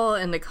people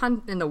in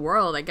the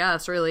world, I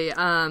guess, really.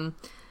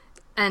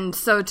 And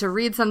so to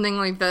read something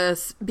like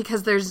this,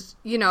 because there's,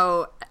 you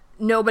know,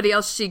 nobody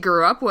else she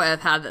grew up with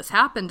had this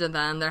happen to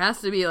them, there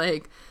has to be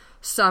like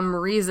some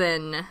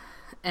reason.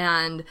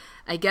 And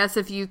I guess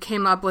if you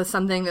came up with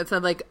something that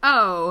said like,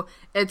 oh,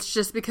 it's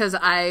just because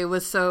I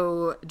was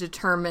so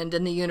determined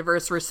and the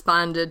universe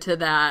responded to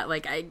that,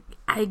 like,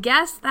 I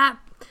guess that,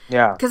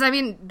 yeah, because I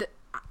mean,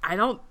 I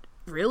don't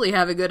really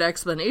have a good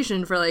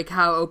explanation for like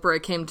how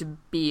Oprah came to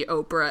be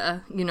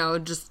Oprah. You know,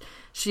 just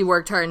she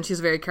worked hard and she's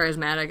very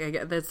charismatic. I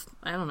guess that's,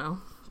 I don't know,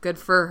 good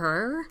for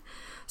her.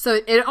 So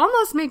it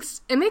almost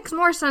makes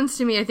more sense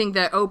to me, I think,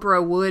 that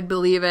Oprah would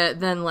believe it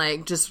than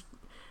like just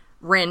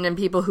random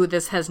people who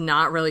this has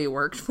not really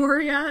worked for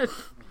yet.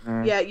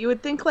 Yeah, you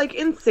would think like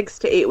in 6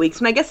 to 8 weeks,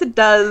 and I guess it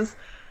does.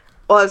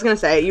 Well, I was gonna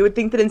say, you would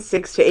think that in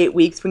 6 to 8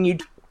 weeks, when you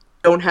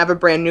don't have a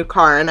brand new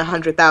car and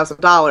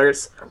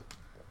 $100,000,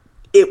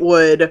 it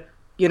would,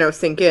 you know,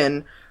 sink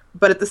in.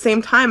 But at the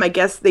same time, I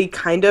guess they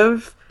kind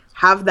of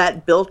have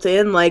that built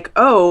in, like,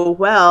 oh,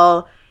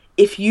 well,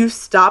 if you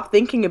stop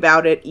thinking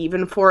about it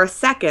even for a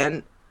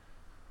second,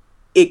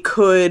 it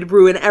could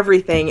ruin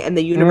everything and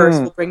the universe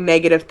will bring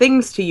negative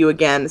things to you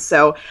again.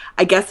 So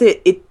I guess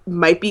it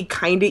might be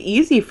kind of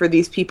easy for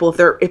these people,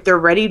 if they're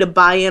ready to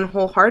buy in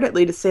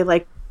wholeheartedly, to say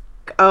like,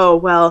 oh,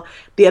 well,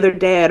 the other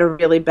day I had a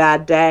really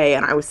bad day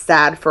and I was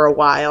sad for a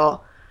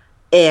while,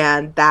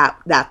 and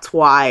that's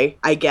why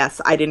I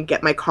guess I didn't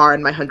get my car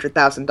and my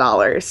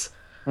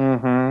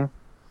 $100,000.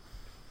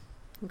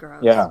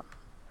 Gross. Yeah.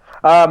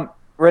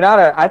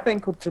 Renata, I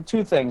think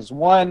two things.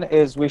 One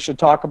is we should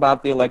talk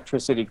about the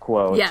electricity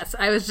quote. Yes,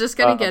 I was just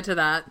going to get to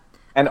that.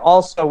 And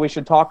also we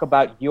should talk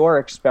about your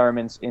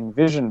experiments in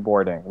vision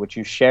boarding, which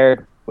you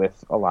shared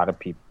with a lot of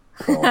people.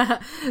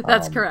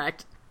 That's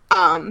correct.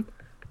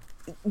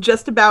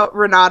 Just about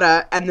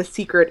Renata and The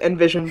Secret and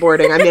vision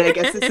boarding. I mean, I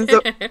guess this is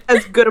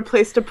as good a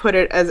place to put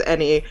it as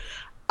any.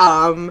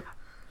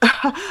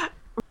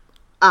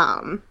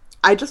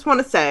 I just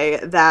want to say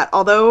that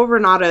although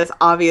Renata is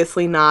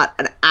obviously not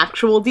an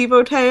actual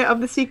devotee of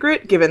The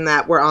Secret, given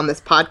that we're on this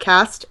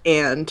podcast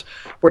and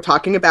we're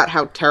talking about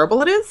how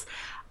terrible it is,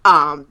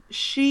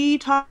 she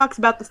talks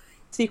about The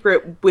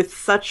Secret with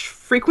such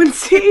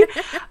frequency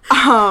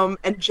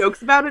and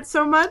jokes about it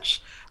so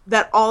much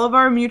that all of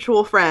our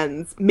mutual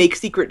friends make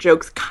Secret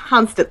jokes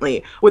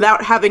constantly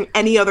without having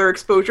any other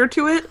exposure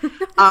to it,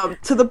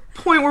 to the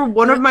point where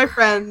one of my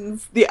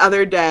friends the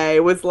other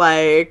day was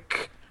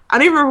like, I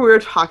don't even remember what we were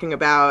talking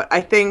about.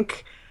 I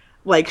think,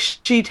 like,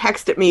 she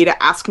texted me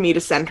to ask me to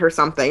send her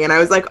something, and I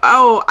was like,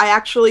 oh, I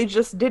actually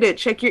just did it.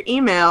 Check your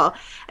email.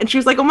 And she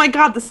was like, oh my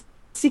god, The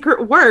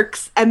Secret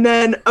works. And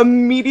then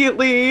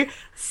immediately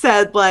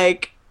said,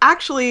 like,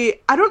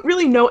 actually, I don't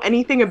really know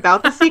anything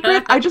about The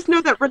Secret. I just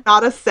know that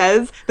Renata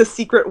says The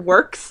Secret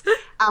works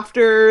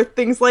after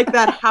things like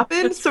that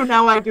happen, so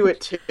now I do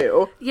it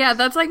too. Yeah,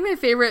 that's like my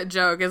favorite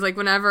joke, is like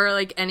whenever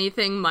like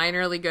anything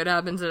minorly good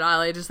happens at all,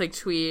 I just like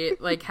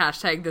tweet like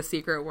hashtag The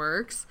Secret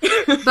works.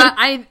 But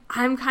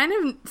I'm kind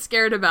of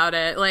scared about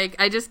it. Like,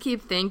 I just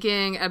keep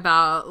thinking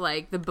about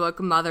like the book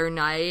Mother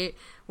Night,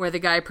 where the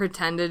guy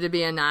pretended to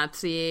be a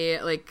Nazi,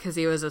 like, because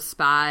he was a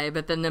spy,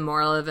 but then the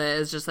moral of it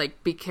is just,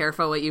 like, be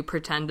careful what you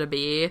pretend to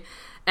be.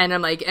 And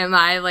I'm like, am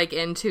I, like,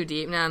 in too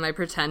deep now? Am I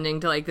pretending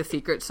to like The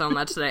Secret so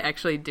much that I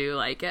actually do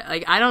like it?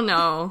 Like, I don't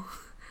know.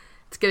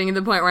 It's getting to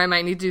the point where I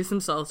might need to do some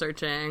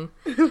soul-searching.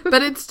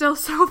 But it's still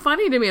so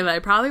funny to me that I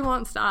probably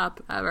won't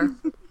stop, ever,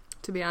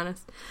 to be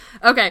honest.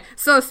 Okay,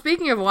 so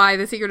speaking of why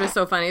The Secret is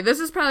so funny, this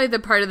is probably the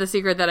part of The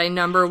Secret that I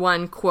number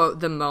one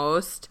quote the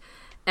most.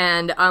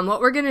 And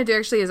what we're going to do,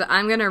 actually, is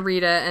I'm going to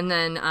read it, and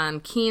then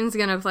Keen's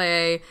going to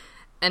play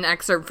an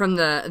excerpt from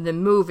the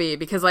movie,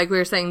 because, like we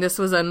were saying, this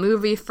was a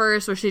movie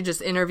first, where she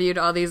just interviewed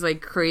all these,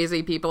 like,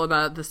 crazy people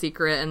about The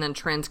Secret and then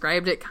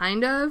transcribed it,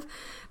 kind of.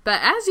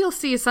 But as you'll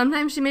see,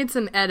 sometimes she made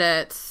some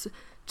edits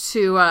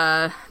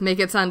to make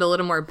it sound a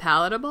little more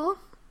palatable.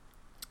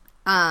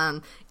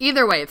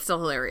 Either way, it's still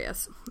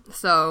hilarious.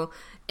 So,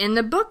 in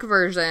the book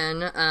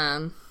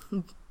version,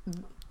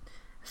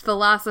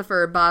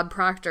 philosopher Bob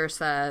Proctor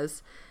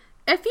says,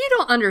 "If you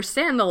don't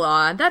understand the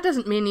law, that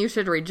doesn't mean you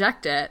should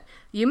reject it.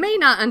 You may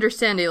not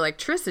understand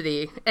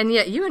electricity, and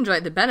yet you enjoy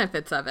the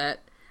benefits of it.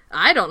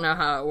 I don't know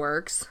how it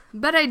works,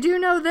 but I do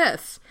know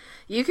this.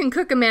 You can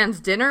cook a man's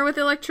dinner with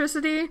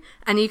electricity,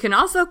 and you can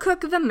also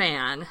cook the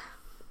man."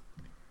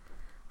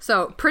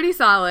 So, pretty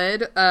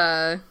solid.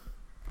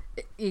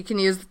 You can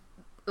use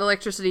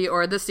electricity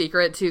or The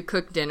Secret to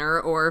cook dinner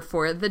or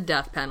for the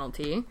death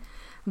penalty.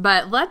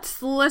 But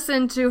let's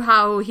listen to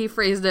how he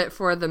phrased it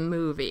for the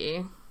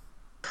movie.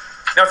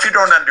 Now, if you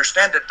don't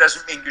understand it,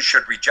 doesn't mean you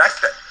should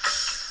reject it.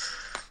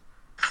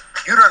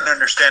 You don't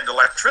understand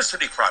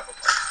electricity, probably.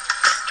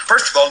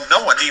 First of all,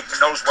 no one even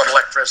knows what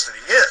electricity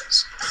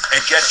is,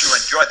 and yet you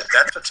enjoy the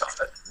benefits of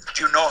it.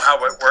 Do you know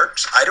how it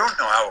works? I don't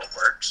know how it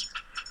works,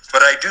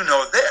 but I do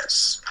know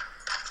this,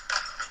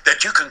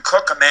 that you can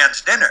cook a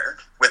man's dinner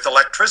with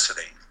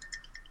electricity,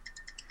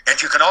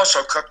 and you can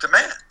also cook the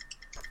man.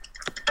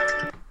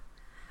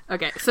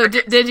 Okay, so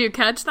did you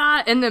catch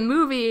that? In the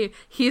movie,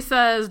 he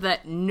says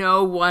that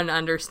no one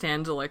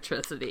understands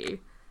electricity.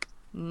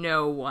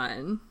 No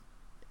one.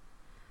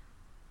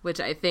 Which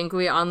I think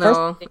we all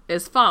know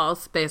is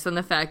false, based on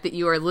the fact that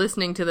you are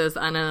listening to this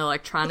on an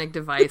electronic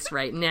device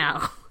right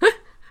now.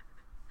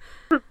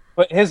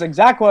 But his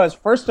exact was,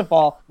 first of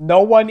all,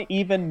 no one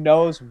even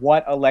knows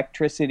what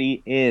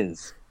electricity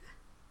is.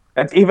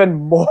 That's even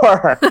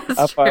more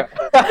of a...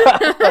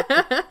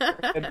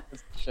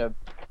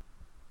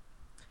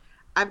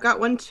 I've got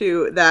one,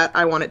 too, that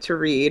I wanted to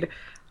read,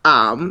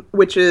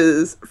 which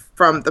is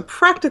from the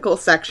practical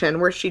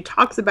section, where she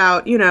talks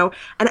about, you know,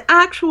 an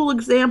actual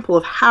example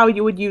of how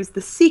you would use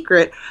The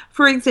Secret,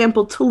 for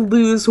example, to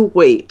lose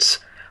weight.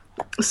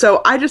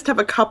 So I just have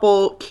a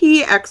couple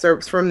key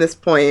excerpts from this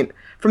part,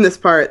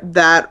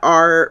 that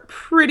are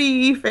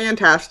pretty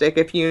fantastic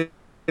if you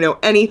know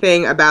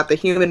anything about the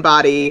human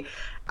body,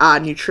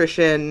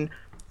 nutrition,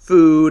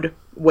 food,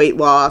 weight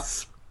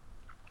loss.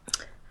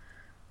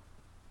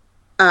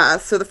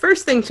 So the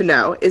first thing to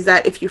know is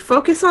that if you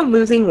focus on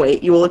losing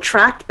weight, you will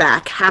attract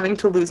back having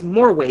to lose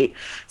more weight.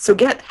 So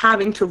get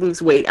having to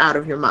lose weight out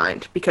of your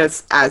mind,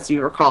 because, as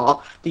you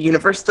recall, the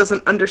universe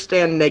doesn't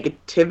understand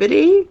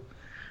negativity.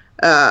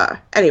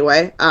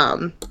 Anyway,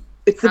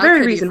 it's the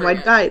very reason why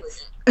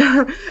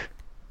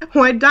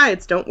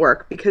diets don't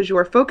work, because you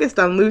are focused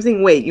on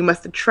losing weight. You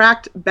must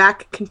attract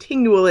back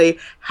continually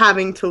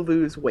having to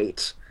lose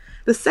weight.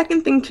 The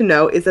second thing to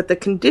know is that the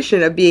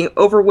condition of being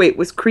overweight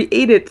was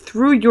created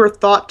through your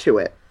thought to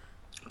it.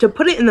 To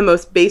put it in the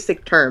most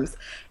basic terms,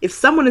 if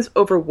someone is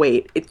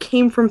overweight, it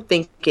came from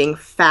thinking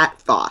fat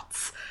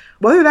thoughts.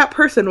 Whether that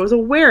person was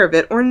aware of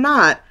it or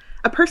not,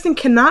 a person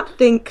cannot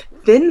think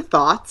thin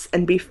thoughts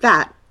and be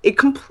fat. It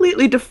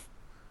completely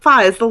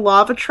defies the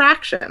law of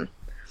attraction.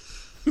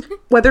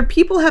 Whether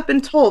people have been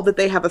told that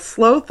they have a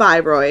slow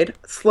thyroid,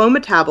 slow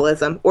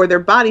metabolism, or their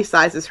body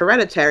size is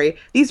hereditary,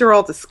 these are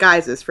all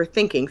disguises for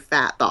thinking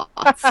fat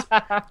thoughts.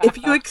 If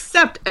you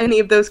accept any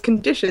of those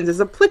conditions as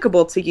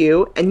applicable to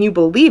you and you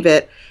believe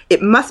it,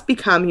 it must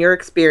become your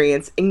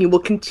experience and you will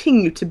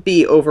continue to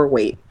be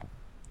overweight.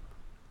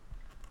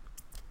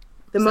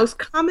 The most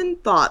common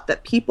thought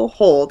that people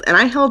hold, and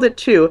I held it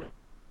too,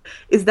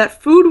 is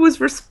that food was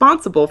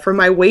responsible for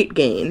my weight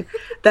gain.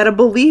 That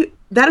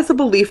is a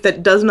belief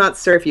that does not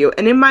serve you,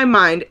 and in my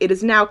mind, it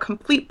is now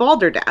complete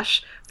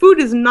balderdash. Food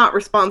is not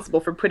responsible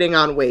for putting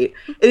on weight.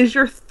 It is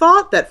your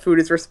thought that food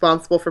is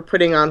responsible for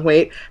putting on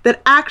weight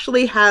that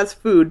actually has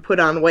food put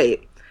on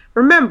weight.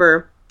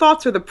 Remember,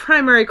 thoughts are the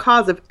primary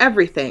cause of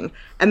everything,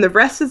 and the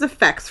rest is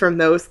effects from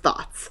those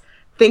thoughts.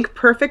 Think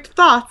perfect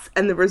thoughts,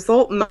 and the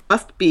result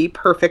must be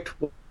perfect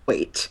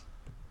weight.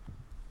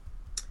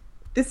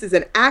 This is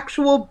an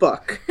actual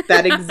book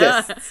that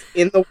exists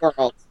in the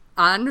world.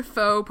 On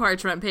faux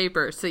parchment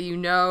paper, so you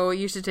know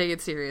you should take it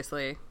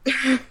seriously.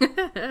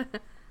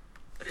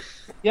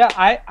 Yeah,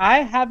 I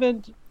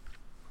haven't...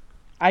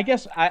 I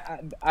guess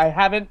I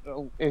haven't,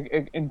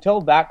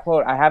 until that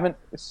quote, I haven't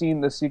seen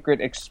The Secret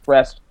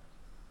expressed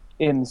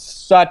in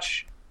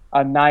such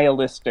a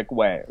nihilistic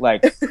way.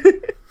 Like,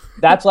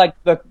 that's like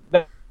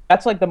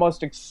that's like the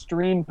most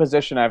extreme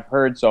position I've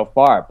heard so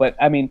far. But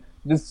I mean,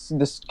 the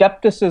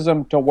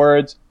skepticism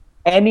towards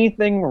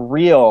anything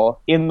real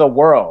in the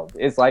world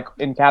is like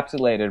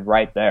encapsulated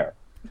right there.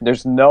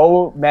 There's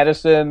no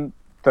medicine.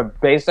 The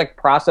basic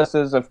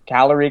processes of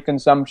calorie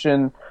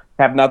consumption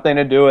have nothing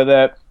to do with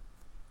it.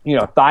 You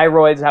know,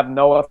 thyroids have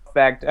no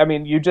effect. I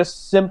mean, you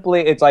just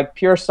simply, it's like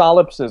pure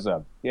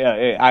solipsism.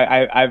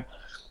 Yeah,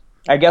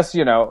 I guess,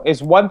 you know,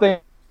 it's one thing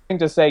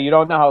to say you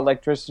don't know how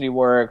electricity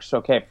works.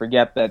 Okay,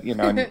 forget that, you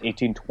know, in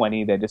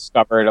 1820 they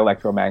discovered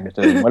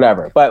electromagnetism,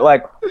 whatever. But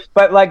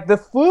like the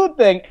food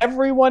thing,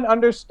 everyone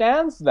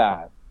understands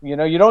that. You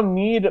know, you don't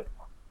need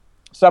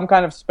some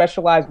kind of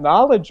specialized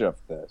knowledge of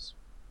this.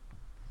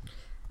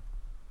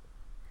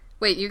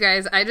 Wait, you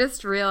guys, I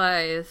just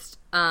realized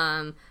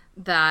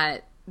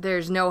that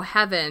there's no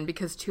heaven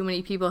because too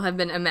many people have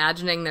been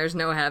imagining there's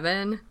no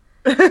heaven.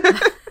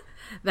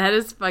 That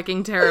is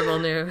fucking terrible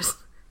news.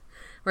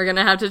 We're going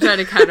to have to try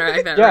to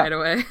counteract that right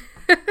away.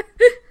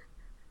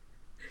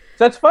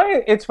 So it's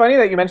funny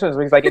that you mentioned this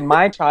because, like, in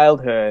my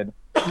childhood,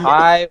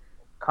 I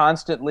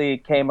constantly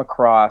came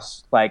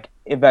across, like,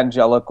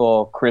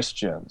 evangelical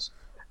Christians.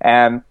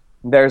 And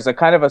there's a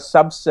kind of a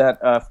subset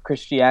of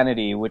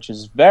Christianity which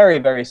is very,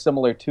 very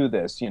similar to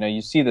this. You know,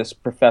 you see this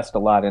professed a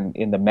lot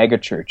in the mega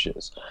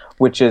churches,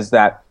 which is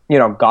that, you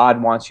know,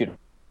 God wants you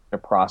to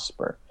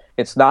prosper.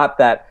 It's not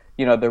that,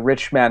 you know, the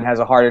rich man has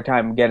a harder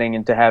time getting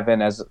into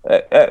heaven as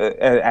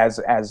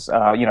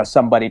you know,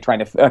 somebody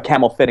trying to a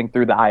camel fitting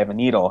through the eye of a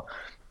needle.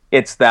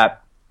 It's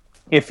that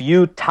if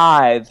you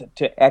tithe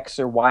to X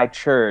or Y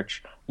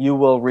church, you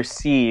will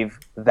receive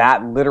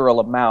that literal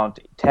amount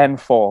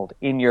tenfold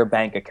in your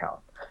bank account.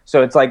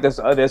 So it's like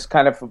this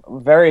kind of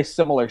very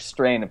similar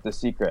strain of The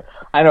Secret.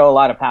 I know a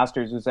lot of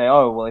pastors who say,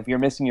 oh, well, if you're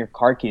missing your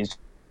car keys,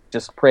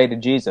 just pray to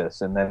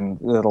Jesus and then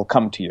it'll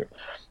come to you.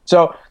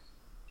 So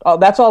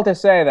that's all to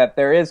say that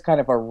there is kind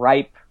of a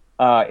ripe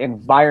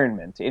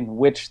environment in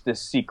which The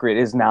Secret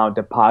is now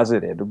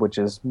deposited, which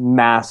is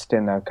masked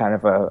in a kind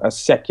of a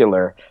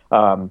secular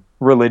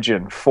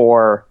religion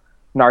for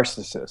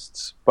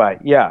narcissists.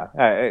 But yeah,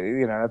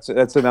 you know,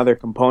 that's another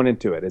component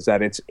to it, is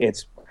that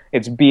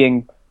it's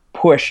being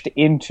pushed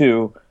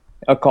into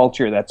a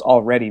culture that's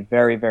already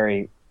very,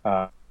 very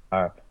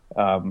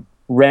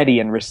ready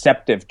and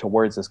receptive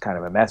towards this kind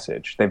of a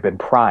message. They've been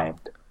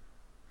primed.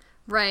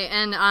 Right,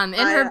 and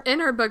in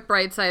her book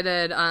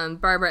Bright-Sided,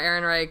 Barbara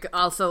Ehrenreich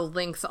also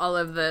links all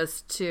of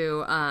this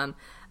to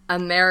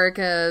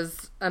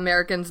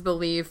Americans'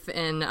 belief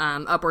in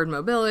upward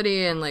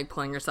mobility and like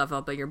pulling yourself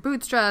up by your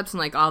bootstraps and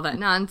like all that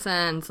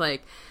nonsense.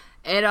 Like,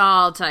 it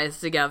all ties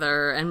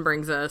together and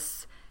brings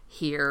us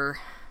here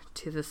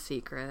to The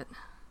Secret.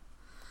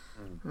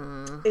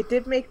 It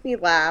did make me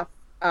laugh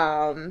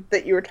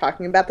that you were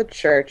talking about the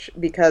church,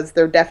 because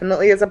there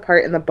definitely is a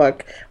part in the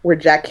book where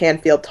Jack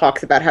Canfield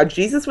talks about how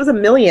Jesus was a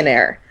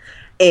millionaire.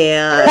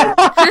 And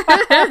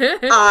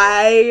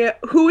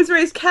who was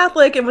raised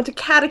Catholic and went to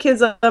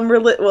catechism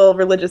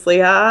religiously.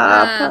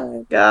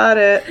 Got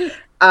it.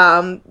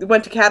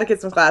 Went to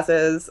catechism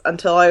classes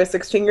until I was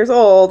 16 years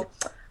old.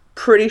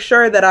 Pretty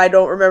sure that I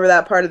don't remember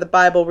that part of the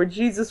Bible where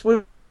Jesus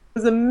was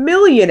a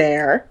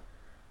millionaire.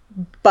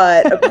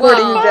 But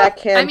according to Jack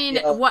Canfield, I mean,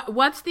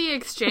 what's the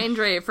exchange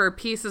rate for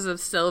pieces of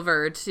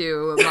silver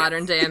to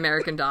modern day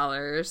American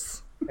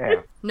dollars?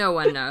 Yeah. No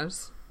one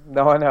knows.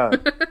 No one knows.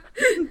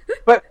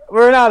 But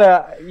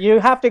Renata, you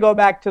have to go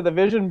back to the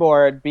vision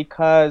board,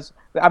 because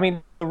I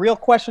mean, the real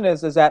question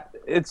is that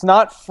it's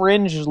not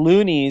fringe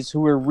loonies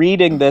who are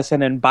reading this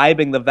and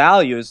imbibing the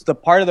values. The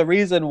part of the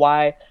reason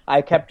why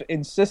I kept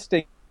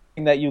insisting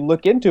that you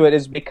look into it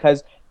is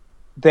because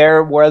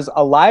there was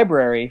a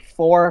library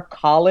for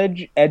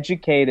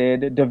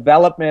college-educated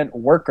development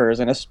workers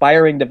and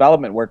aspiring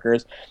development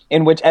workers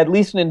in which at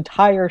least an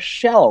entire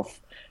shelf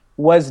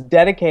was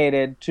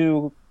dedicated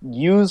to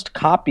used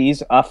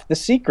copies of The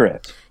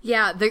Secret.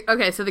 Yeah,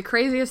 okay, so the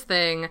craziest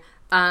thing,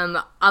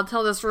 I'll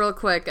tell this real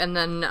quick, and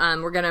then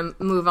we're going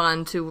to move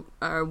on to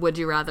our Would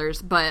You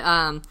Rathers. But,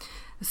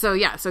 so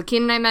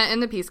Keen and I met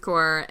in the Peace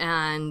Corps,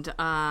 and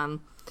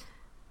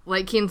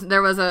like Keen,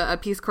 there was a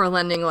Peace Corps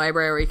lending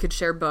library where you could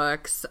share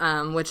books,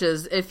 which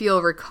is, if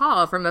you'll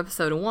recall from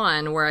episode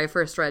 1 where I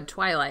first read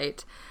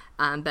Twilight,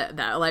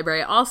 that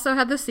library also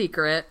had The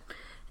Secret,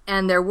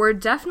 and there were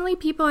definitely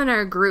people in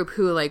our group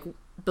who like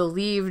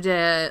believed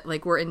it,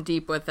 like were in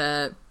deep with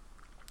it.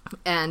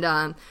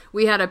 And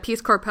we had a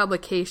Peace Corps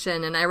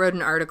publication, and I wrote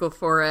an article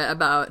for it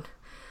about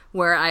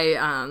where I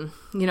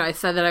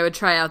said that I would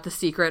try out The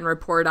Secret and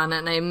report on it,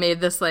 and I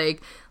made this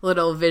like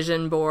little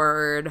vision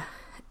board,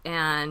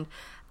 and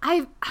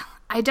I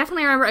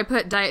definitely remember I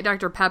put Diet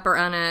Dr. Pepper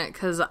on it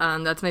because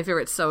that's my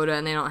favorite soda,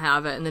 and they don't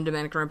have it in the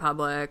Dominican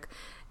Republic,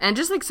 and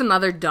just like some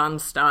other dumb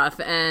stuff,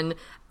 and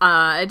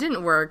it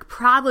didn't work,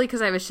 probably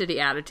because I have a shitty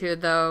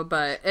attitude, though,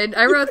 but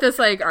I wrote this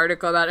like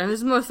article about it, and it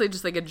was mostly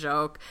just like a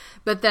joke.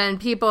 But then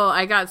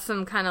I got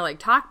some kind of like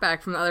talk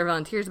back from other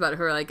volunteers about it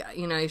who were like,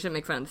 you know, you shouldn't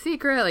make fun of The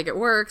Secret, like it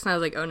works, and I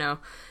was like, oh no.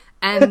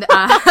 And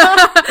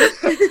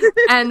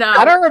and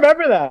I don't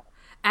remember that.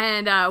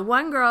 And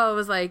one girl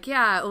was like,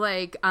 yeah,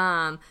 like,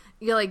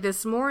 like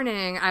this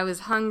morning I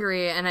was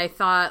hungry and I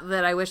thought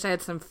that I wished I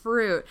had some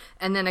fruit.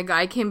 And then a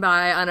guy came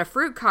by on a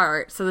fruit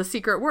cart, so the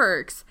secret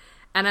works.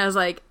 And I was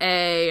like,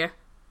 A,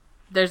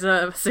 there's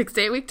a 6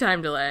 to 8 week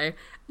time delay.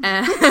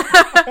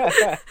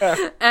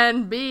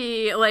 And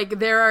B, like,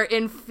 there are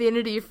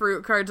infinity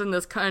fruit carts in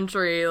this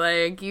country.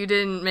 Like, you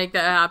didn't make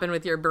that happen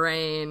with your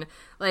brain.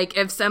 Like,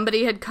 if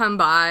somebody had come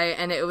by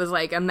and it was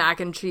like a mac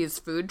and cheese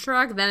food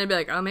truck, then it'd be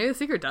like, oh, maybe the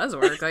secret does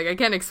work. Like, I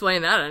can't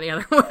explain that any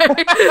other way.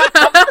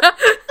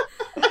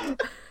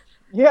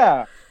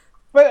 Yeah.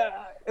 But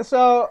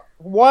so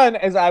one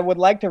is I would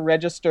like to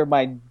register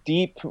my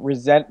deep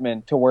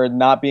resentment toward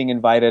not being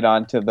invited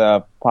onto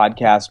the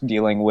podcast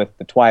dealing with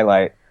the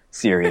Twilight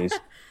series.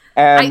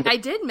 And I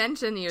did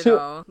mention you,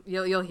 though.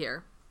 You'll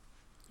hear.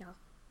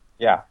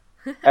 Yeah.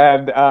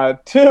 And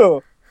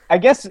two, I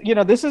guess,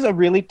 this is a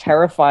really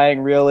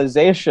terrifying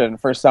realization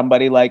for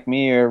somebody like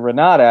me or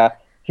Renata.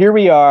 Here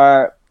we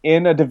are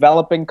in a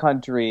developing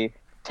country,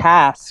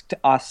 tasked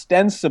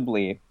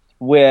ostensibly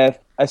with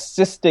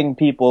assisting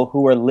people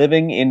who are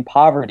living in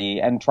poverty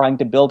and trying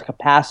to build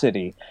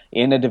capacity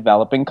in a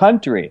developing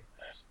country.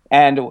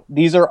 And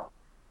these are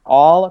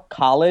all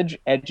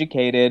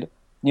college-educated,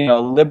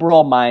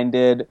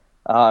 liberal-minded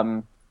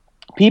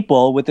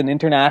people with an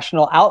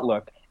international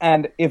outlook.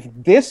 And if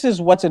this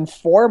is what's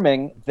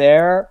informing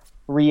their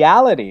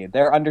reality,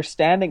 their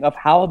understanding of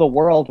how the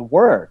world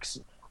works,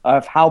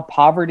 of how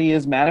poverty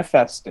is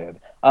manifested,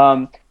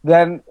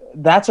 then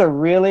that's a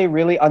really,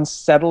 really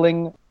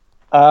unsettling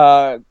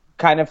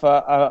kind of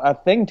a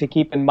thing to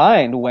keep in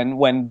mind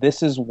when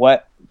this is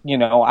what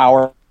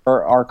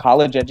our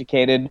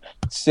college-educated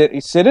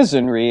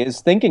citizenry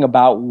is thinking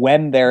about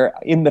when they're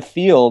in the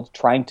field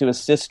trying to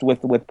assist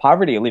with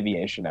poverty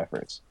alleviation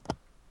efforts.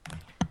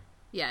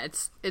 Yeah,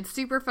 it's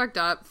super fucked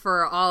up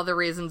for all the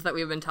reasons that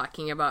we've been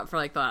talking about for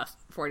like the last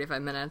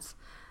 45 minutes.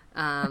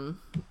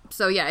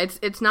 So yeah,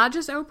 it's not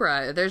just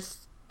Oprah.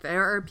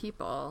 There are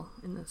people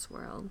in this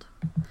world.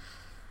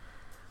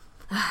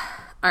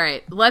 All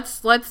right,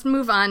 let's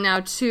move on now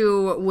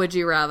to Would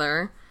You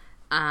Rather.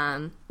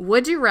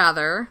 Would you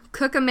rather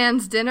cook a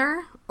man's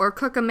dinner or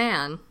cook a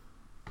man?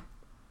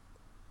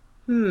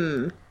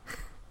 You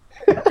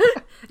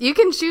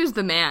can choose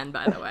the man,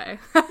 by the way.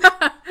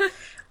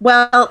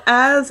 Well,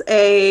 as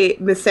a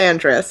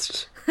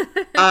misandrist,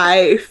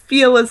 I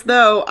feel as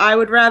though I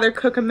would rather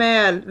cook a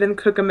man than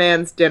cook a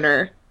man's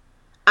dinner.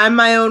 I'm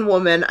my own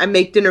woman. I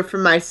make dinner for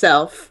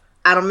myself.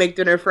 I don't make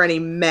dinner for any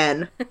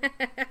men.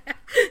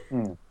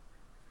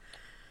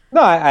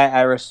 No,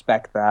 I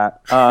respect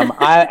that.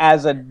 I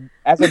as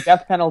a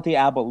death penalty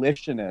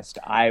abolitionist,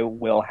 I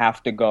will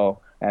have to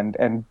go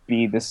and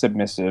be the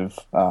submissive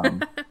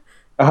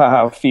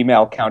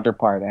female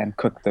counterpart and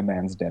cook the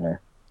man's dinner.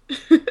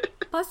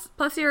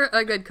 Plus, you're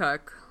a good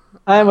cook.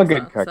 I'm a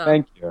good cook. So.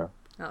 Thank you.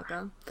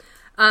 Welcome.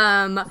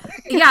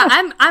 Yeah,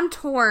 I'm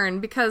torn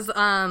because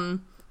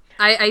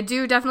I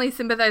do definitely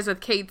sympathize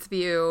with Kate's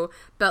view,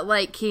 but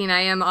like Keen,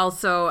 I am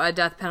also a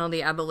death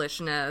penalty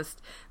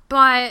abolitionist.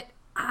 But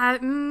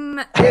but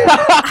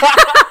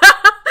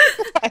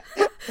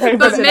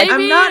maybe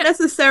I'm not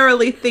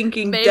necessarily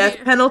thinking death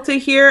penalty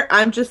here.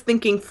 I'm just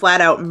thinking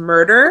flat out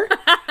murder,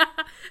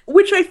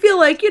 which I feel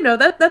like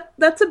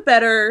that's a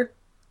better.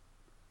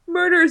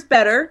 Murder's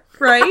better,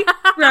 right?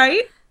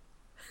 Right?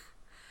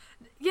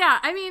 Yeah,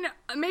 I mean,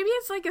 maybe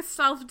it's like a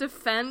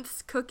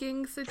self-defense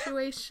cooking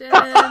situation.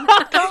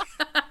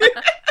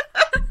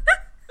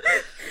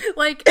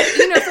 Like,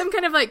 some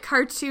kind of like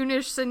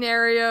cartoonish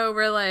scenario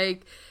where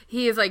like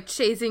he is like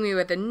chasing me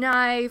with a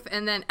knife,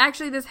 and then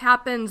actually this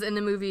happens in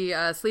the movie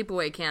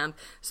Sleepaway Camp.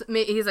 So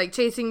he's like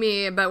chasing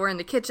me, but we're in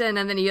the kitchen,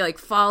 and then he like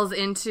falls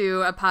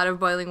into a pot of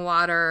boiling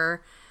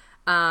water,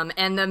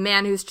 and the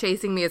man who's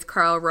chasing me is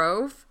Karl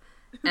Rove,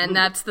 and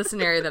that's the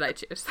scenario that I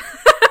choose.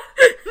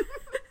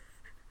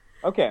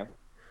 Okay,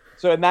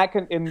 so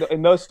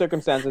in those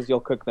circumstances,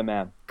 you'll cook the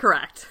man.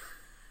 Correct.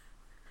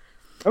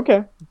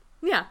 Okay.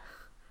 Yeah.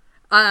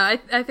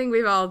 I think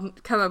we've all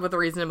come up with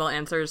reasonable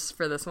answers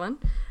for this one.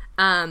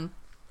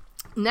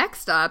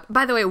 Next up,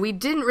 by the way, we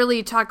didn't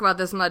really talk about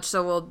this much,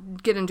 so we'll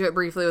get into it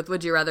briefly with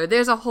Would You Rather.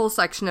 There's a whole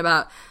section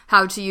about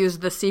how to use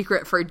the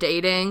secret for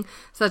dating,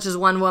 such as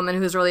one woman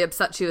who was really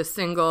upset she was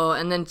single,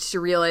 and then she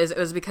realized it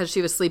was because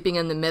she was sleeping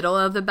in the middle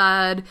of the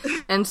bed,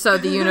 and so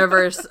the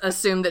universe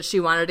assumed that she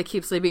wanted to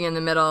keep sleeping in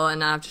the middle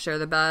and not have to share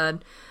the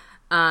bed.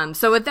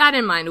 So with that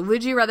in mind,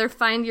 would you rather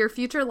find your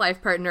future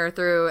life partner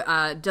through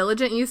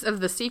diligent use of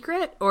The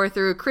Secret or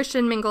through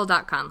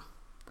ChristianMingle.com?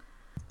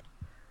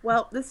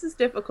 Well, this is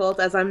difficult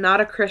as I'm not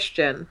a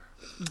Christian.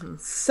 Mm-hmm.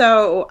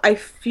 So I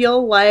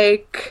feel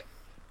like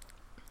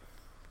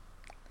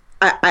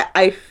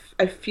I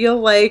feel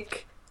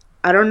like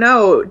I don't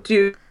know.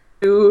 Do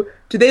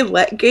they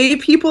let gay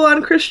people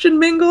on Christian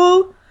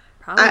Mingle?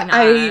 Probably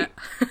not.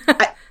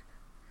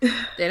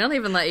 They don't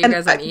even let you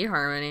guys on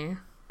eHarmony.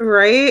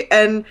 Right?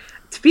 And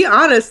to be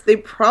honest, they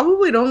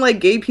probably don't let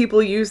gay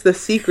people use The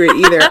Secret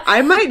either.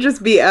 I might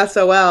just be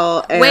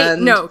SOL. And... Wait,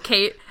 no,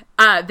 Kate.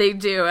 They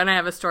do, and I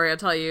have a story I'll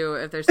tell you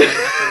if there's something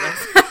after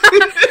this.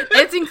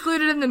 It's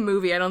included in the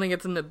movie. I don't think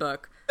it's in the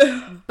book.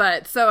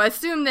 But, so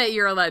assume that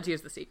you're allowed to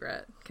use the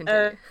secret.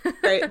 Continue.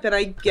 Right, then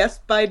I guess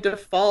by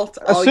default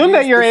I'll Assume use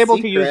that you're the able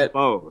secret. to use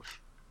both.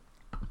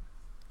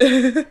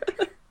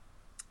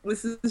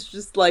 This is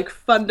just, like,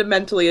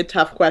 fundamentally a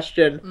tough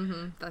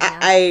question.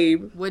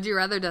 Mm-hmm. Would you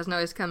rather doesn't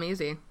always come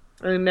easy.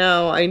 I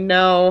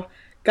know.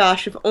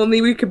 Gosh, if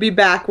only we could be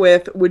back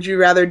with, would you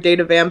rather date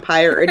a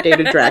vampire or date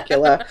a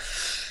Dracula?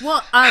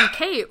 Well,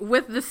 Kate,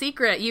 with the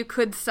secret, you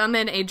could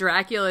summon a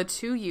Dracula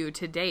to you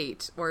to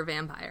date, or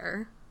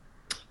vampire.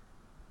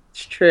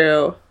 It's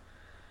true.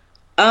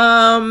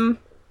 I'm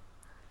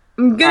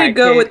gonna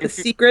go with the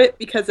secret,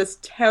 because as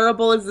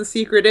terrible as the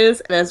secret is,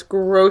 and as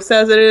gross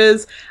as it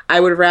is, I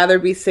would rather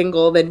be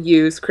single than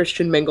use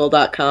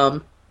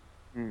ChristianMingle.com.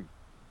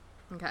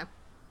 Okay.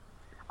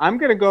 I'm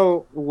going to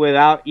go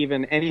without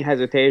even any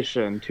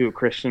hesitation to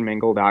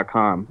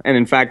ChristianMingle.com. And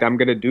in fact, I'm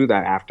going to do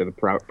that after the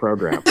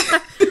program.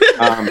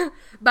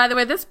 By the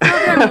way, this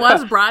program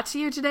was brought to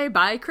you today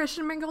by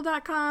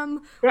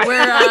ChristianMingle.com,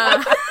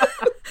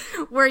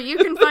 where you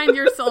can find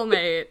your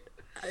soulmate,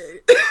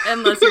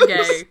 unless you're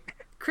gay.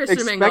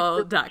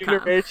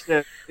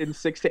 ChristianMingle.com. In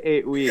 6 to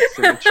 8 weeks,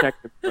 and check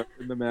in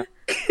the mail.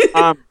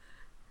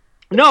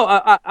 No,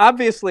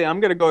 obviously, I'm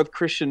going to go with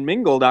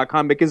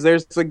ChristianMingle.com because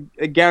there's a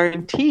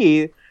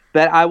guarantee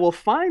that I will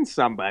find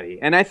somebody.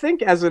 And I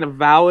think as an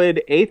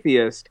avowed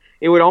atheist,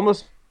 it would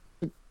almost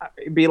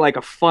be like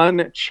a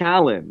fun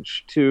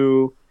challenge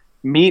to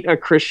meet a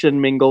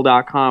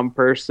ChristianMingle.com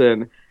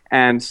person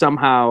and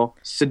somehow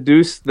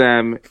seduce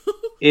them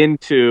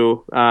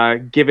into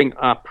giving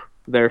up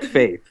their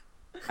faith.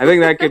 I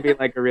think that could be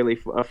like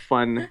a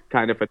fun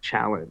kind of a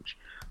challenge.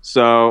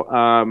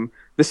 So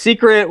the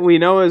secret we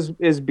know is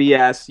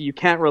BS. You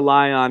can't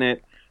rely on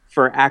it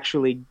for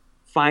actually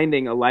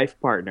finding a life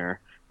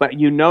partner. But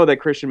you know that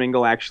Christian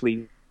Mingle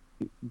actually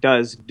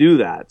does do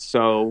that.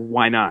 So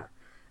why not?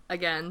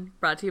 Again,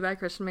 brought to you by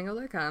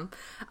ChristianMingle.com.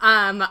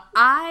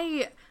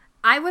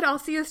 I would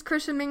also use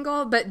Christian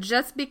Mingle, but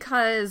just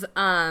because,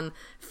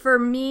 for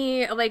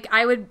me, like,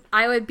 I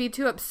would be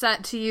too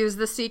upset to use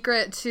the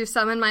secret to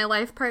summon my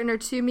life partner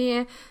to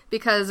me,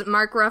 because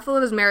Mark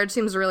Ruffalo's marriage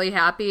seems really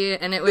happy,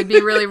 and it would be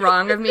really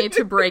wrong of me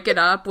to break it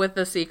up with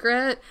the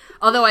secret,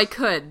 although I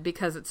could,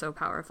 because it's so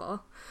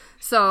powerful.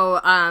 So,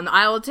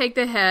 I will take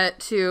the hit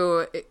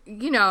to,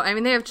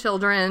 they have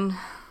children,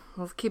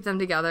 we'll keep them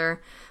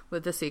together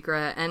with the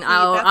secret, and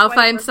I'll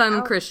find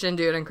some Christian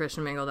dude on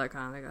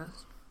ChristianMingle.com, I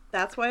guess.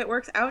 That's why it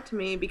works out to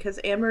me, because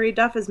Anne-Marie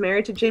Duff is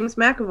married to James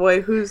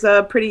McAvoy, who's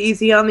pretty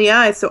easy on the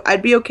eye, so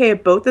I'd be okay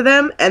if both of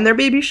them and their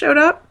baby showed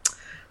up.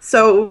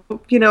 So,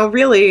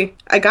 really,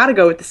 I gotta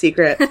go with The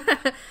Secret.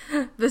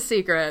 The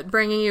Secret,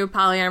 bringing you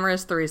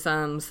polyamorous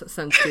threesomes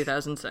since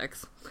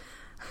 2006.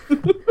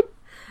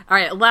 All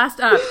right, last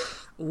up.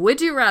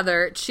 Would you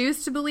rather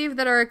choose to believe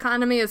that our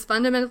economy is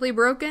fundamentally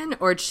broken,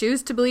 or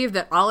choose to believe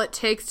that all it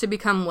takes to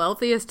become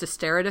wealthy is to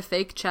stare at a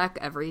fake check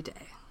every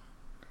day?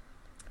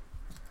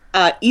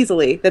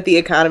 Easily that the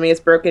economy is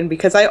broken,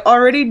 because I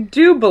already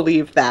do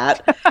believe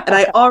that, and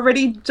I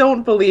already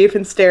don't believe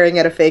in staring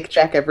at a fake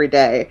check every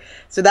day.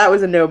 So that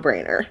was a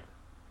no-brainer.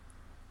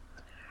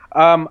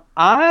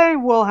 I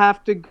will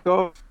have to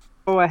go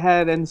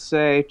ahead and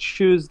say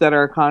choose to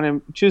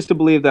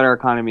believe that our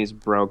economy is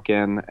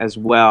broken as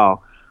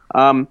well.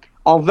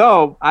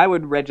 Although I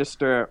would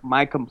register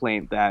my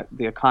complaint that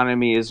the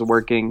economy is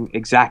working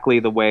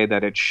exactly the way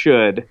that it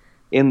should,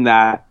 in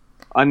that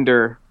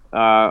under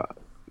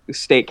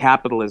state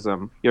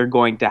capitalism, you're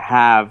going to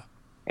have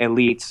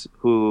elites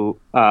who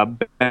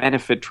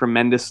benefit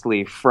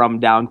tremendously from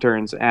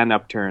downturns and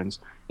upturns,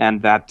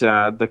 and that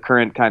the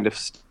current kind of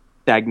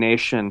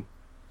stagnation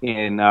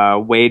in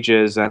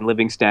wages and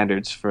living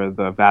standards for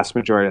the vast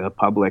majority of the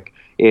public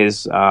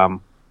is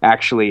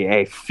actually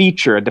a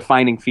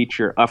defining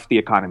feature of the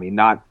economy,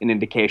 not an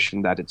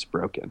indication that it's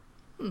broken.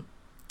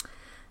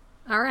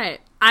 All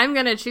right. I'm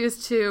going to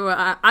choose to,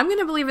 I'm going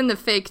to believe in the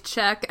fake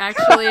check,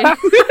 actually.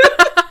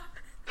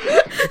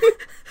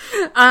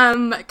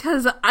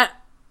 Because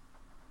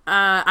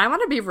I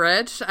want to be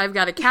rich. I've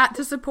got a cat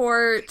to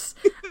support.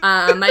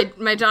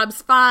 My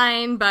job's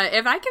fine, but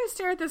if I can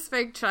stare at this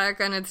fake check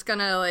and it's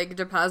gonna like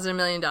deposit $1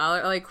 million,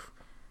 like,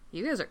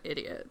 you guys are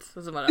idiots.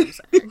 This is what I'm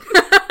saying.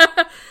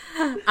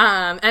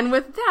 And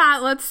with that,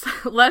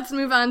 let's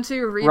move on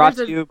to readers. Brought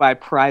to you by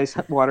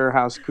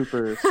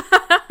PricewaterhouseCoopers.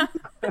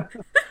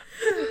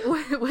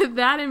 With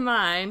that in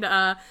mind,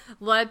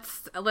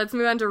 let's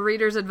move on to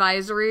Reader's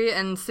Advisory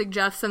and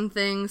suggest some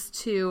things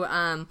to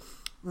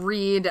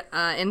read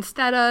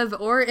instead of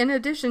or in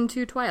addition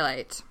to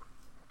Twilight.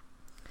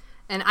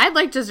 And I'd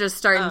like to just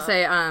start and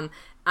say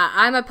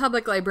I'm a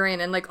public librarian,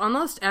 and like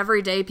almost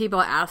every day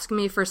people ask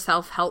me for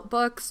self-help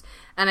books,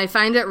 and I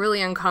find it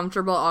really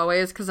uncomfortable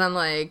always because I'm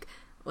like,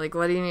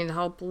 what do you need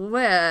help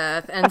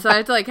with? And so I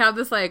have to like have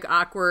this like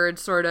awkward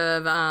sort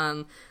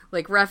of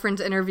like reference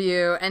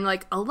interview, and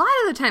like a lot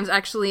of the times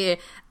actually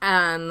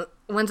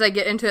once I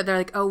get into it, they're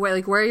like, oh, wait,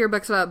 like, where are your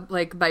books about,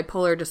 like,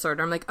 bipolar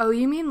disorder? I'm like, oh,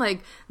 you mean,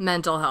 like,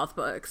 mental health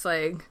books,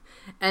 like,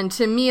 and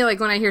to me, like,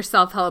 when I hear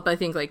self-help, I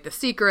think, like, The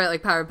Secret,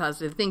 like, Power of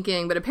Positive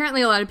Thinking, but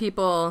apparently a lot of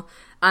people,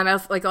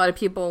 like, a lot of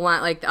people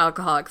want, like, the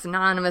Alcoholics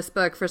Anonymous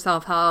book for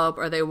self-help,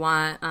 or they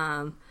want,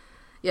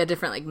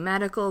 different, like,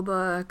 medical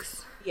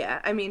books.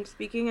 Yeah, I mean,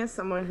 speaking as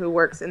someone who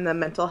works in the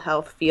mental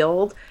health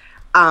field,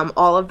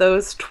 all of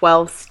those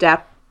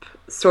 12-step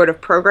sort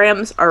of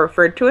programs are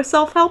referred to as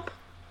self-help,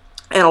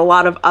 and a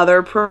lot of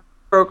other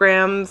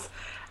programs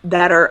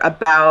that are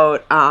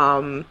about,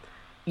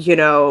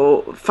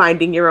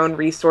 finding your own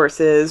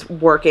resources,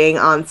 working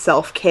on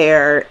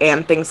self-care,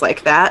 and things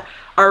like that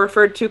are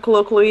referred to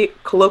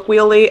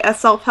colloquially as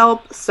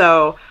self-help,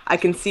 so I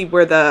can see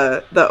where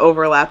the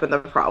overlap and the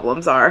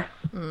problems are.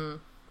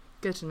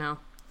 Good to know.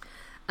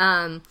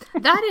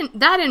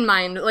 That in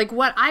mind, like,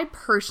 what I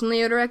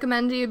personally would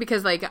recommend to you,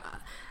 because, like,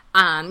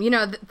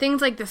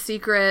 things like The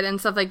Secret and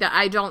stuff like that,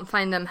 I don't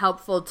find them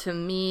helpful to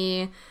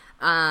me.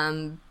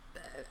 I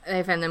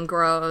find them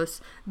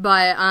gross.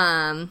 But,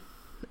 and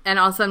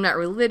also I'm not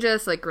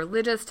religious. Like,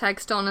 religious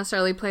texts don't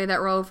necessarily play that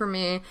role for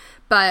me.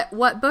 But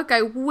what book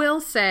I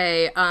will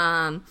say,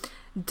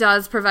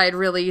 does provide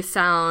really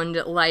sound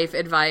life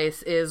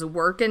advice is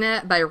Workin'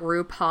 It by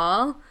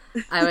RuPaul.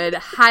 I would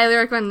highly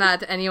recommend that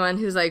to anyone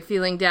who's, like,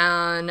 feeling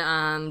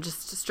down,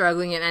 just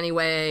struggling in any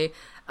way.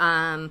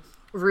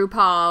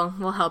 RuPaul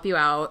will help you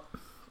out.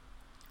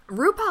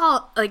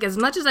 RuPaul, like, as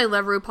much as I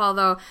love RuPaul,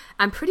 though,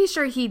 I'm pretty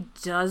sure he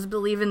does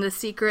believe in The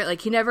Secret.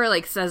 Like, he never,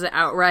 like, says it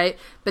outright,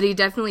 but he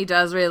definitely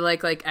does really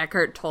like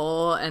Eckhart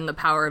Tolle and The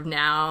Power of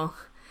Now.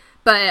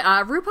 But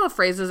RuPaul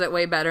phrases it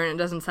way better, and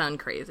it doesn't sound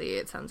crazy.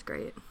 It sounds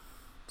great.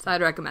 So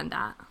I'd recommend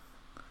that.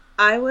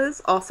 I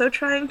was also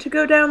trying to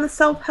go down the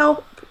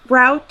self-help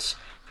route,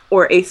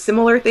 or a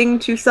similar thing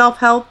to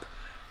self-help,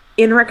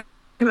 in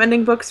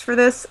recommending books for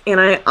this, and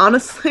I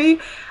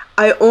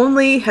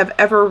only have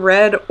ever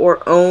read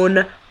or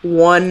own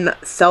one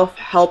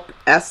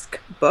self-help-esque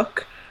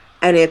book,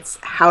 and it's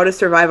How to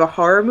Survive a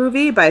Horror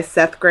Movie by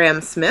Seth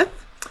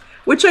Grahame-Smith,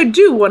 which I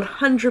do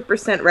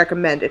 100%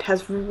 recommend. It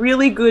has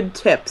really good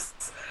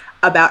tips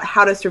about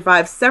how to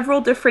survive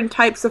several different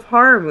types of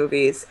horror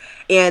movies.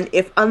 And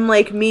if,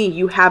 unlike me,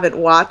 you haven't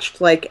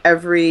watched, like,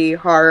 every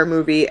horror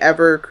movie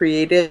ever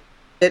created,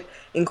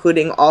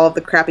 including all of the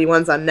crappy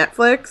ones on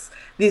Netflix,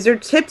 these are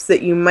tips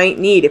that you might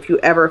need if you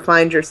ever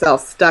find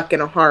yourself stuck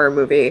in a horror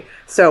movie.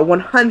 So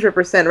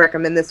 100%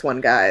 recommend this one,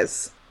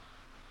 guys.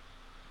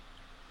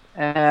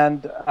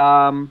 And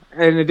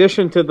in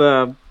addition to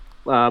the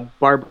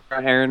Barbara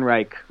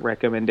Ehrenreich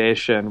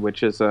recommendation,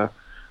 which is a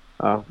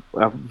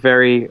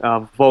very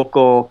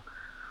vocal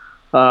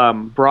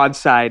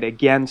broadside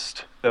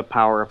against the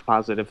power of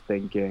positive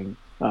thinking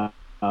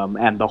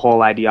and the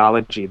whole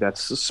ideology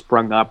that's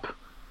sprung up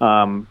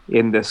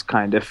in this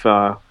kind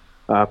of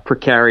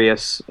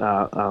precarious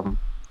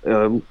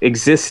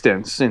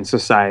existence in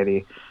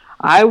society.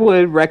 I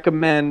would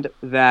recommend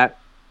that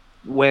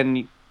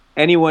when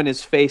anyone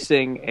is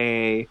facing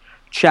a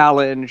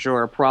challenge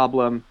or a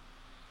problem,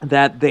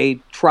 that they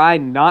try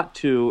not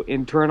to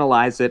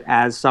internalize it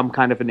as some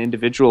kind of an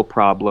individual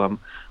problem,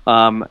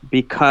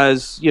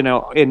 because,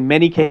 in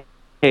many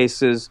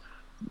cases,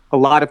 a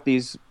lot of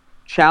these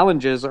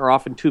challenges are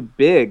often too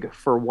big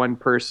for one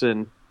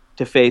person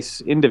to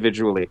face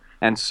individually.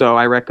 And so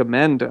I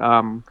recommend,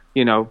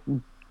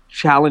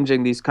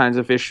 challenging these kinds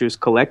of issues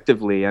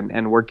collectively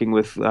and working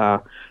with,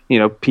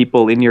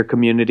 people in your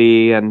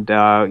community and,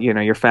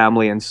 your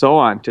family and so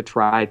on to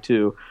try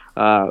to,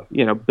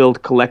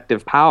 build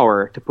collective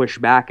power to push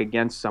back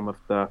against some of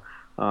the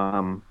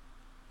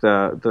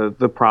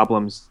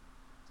problems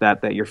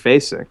that you're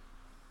facing.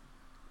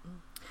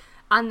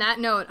 On that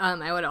note,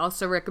 I would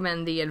also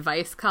recommend the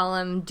advice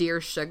column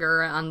Dear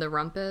Sugar on the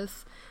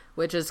Rumpus,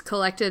 which is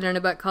collected in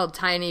a book called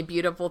Tiny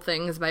Beautiful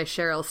Things by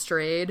Cheryl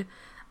Strayed.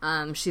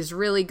 She's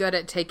really good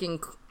at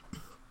taking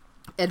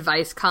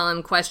advice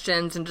column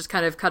questions and just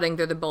kind of cutting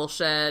through the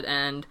bullshit,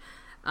 and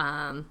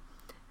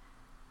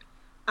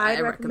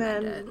I'd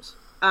recommend it.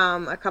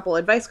 A couple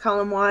advice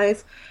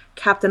column-wise,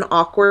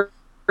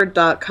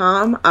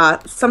 CaptainAwkward.com.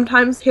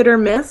 Sometimes hit or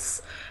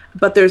miss,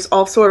 but there's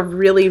also a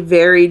really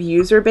varied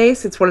user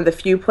base. It's one of the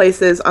few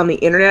places on the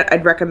internet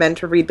I'd recommend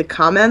to read the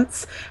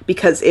comments,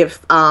 because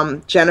if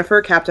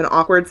Jennifer, Captain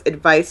Awkward's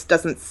advice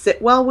doesn't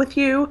sit well with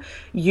you,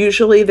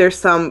 usually there's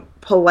some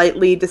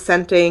politely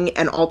dissenting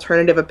and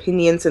alternative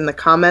opinions in the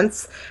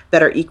comments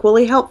that are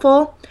equally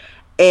helpful.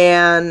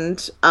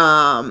 And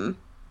on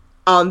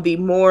the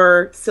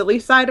more silly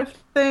side of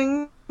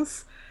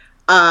things,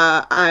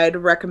 I'd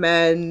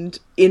recommend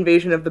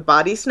Invasion of the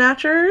Body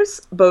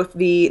Snatchers, both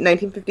the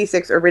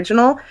 1956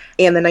 original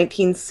and the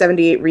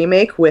 1978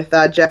 remake with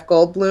Jeff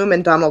Goldblum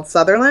and Donald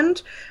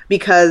Sutherland,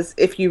 because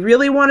if you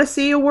really want to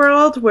see a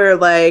world where,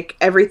 like,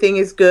 everything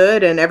is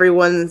good and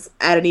everyone's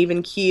at an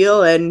even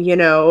keel and,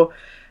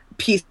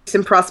 peace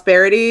and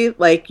prosperity,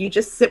 like, you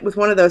just sit with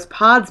one of those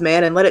pods,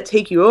 man, and let it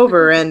take you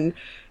over, and,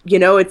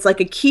 it's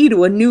like a key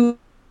to a new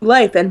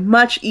life and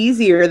much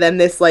easier than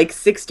this like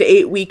 6 to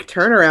 8 week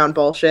turnaround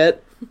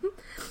bullshit.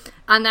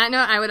 On that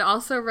note, I would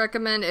also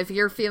recommend if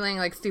you're feeling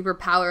like super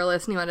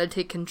powerless and you want to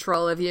take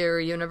control of your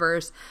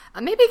universe,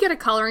 maybe get a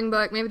coloring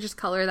book. Maybe just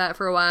color that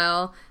for a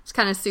while. It's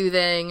kind of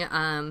soothing.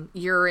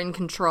 You're in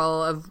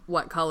control of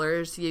what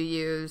colors you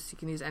use. You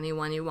can use any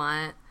one you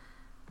want.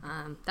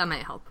 That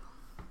might help.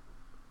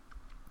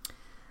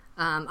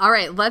 All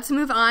right, let's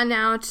move on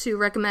now to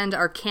recommend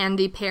our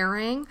candy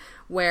pairing,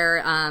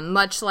 where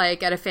much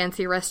like at a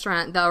fancy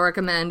restaurant, they'll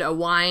recommend a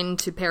wine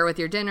to pair with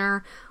your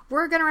dinner.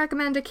 We're going to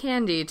recommend a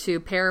candy to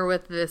pair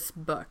with this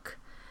book.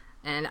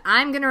 And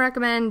I'm going to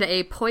recommend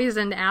a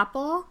poisoned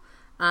apple.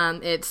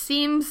 It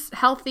seems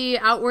healthy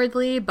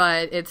outwardly,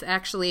 but it's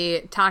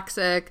actually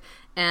toxic,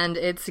 and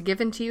it's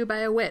given to you by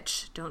a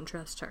witch. Don't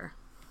trust her.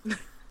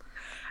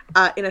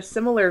 In a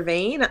similar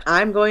vein,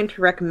 I'm going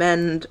to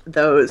recommend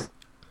those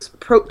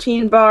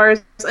protein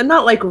bars, and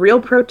not like real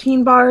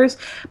protein bars,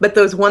 but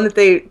those ones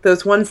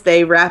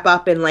they wrap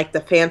up in like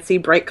the fancy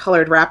bright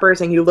colored wrappers,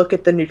 and you look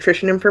at the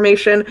nutrition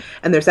information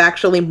and there's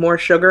actually more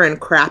sugar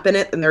and crap in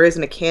it than there is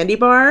in a candy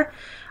bar.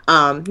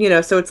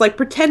 So it's like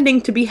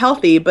pretending to be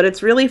healthy, but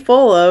it's really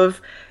full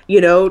of,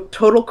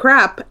 total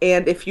crap,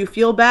 and if you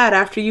feel bad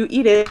after you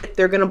eat it,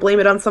 they're going to blame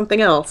it on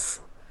something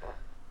else.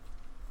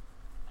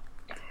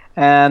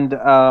 And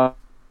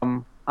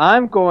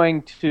I'm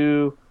going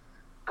to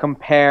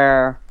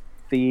compare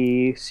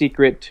the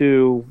Secret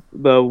to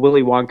the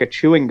Willy Wonka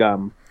chewing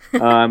gum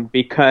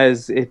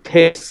because it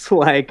tastes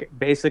like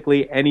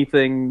basically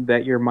anything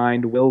that your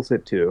mind wills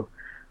it to.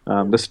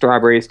 The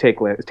strawberries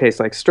taste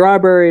like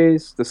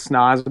strawberries, the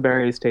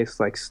snozberries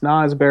taste like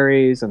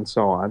snozberries, and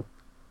so on.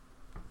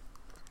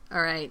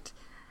 All right.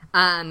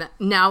 Now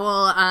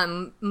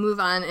we'll move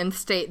on and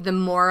state the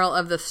moral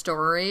of the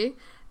story,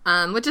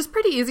 which is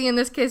pretty easy in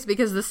this case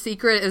because The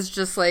Secret is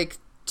just like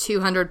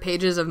 200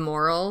 pages of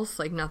morals,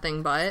 like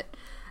nothing but.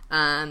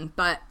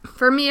 But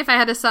for me, if I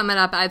had to sum it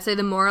up, I'd say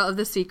the moral of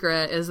The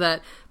Secret is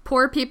that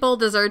poor people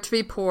deserve to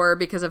be poor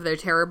because of their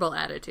terrible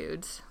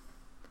attitudes.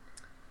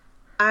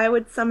 I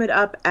would sum it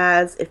up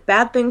as, if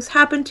bad things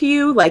happen to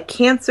you, like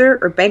cancer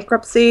or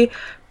bankruptcy,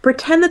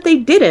 pretend that they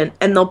didn't,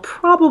 and they'll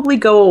probably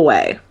go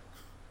away.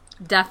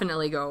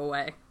 Definitely go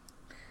away.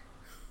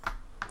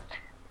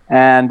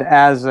 And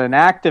as an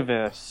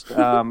activist,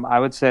 I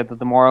would say that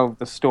the moral of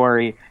the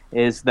story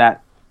is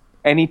that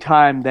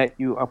anytime that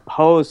you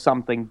oppose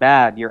something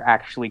bad, you're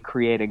actually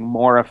creating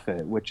more of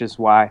it, which is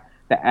why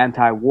the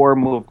anti-war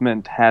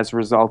movement has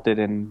resulted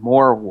in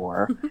more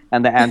war,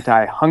 and the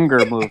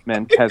anti-hunger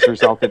movement has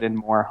resulted in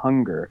more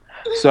hunger.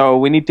 So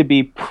we need to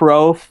be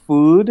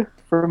pro-food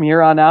from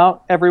here on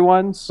out,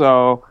 everyone.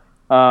 So,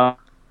 fellow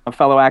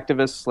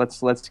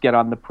activists, let's get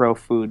on the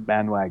pro-food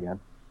bandwagon.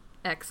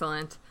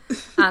 Excellent.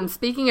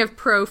 Speaking of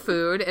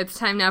pro-food, it's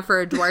time now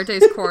for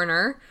Duarte's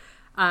Corner.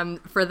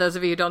 For those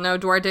of you who don't know,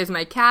 Duarte's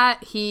my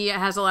cat. He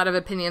has a lot of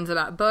opinions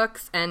about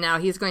books, and now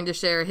he's going to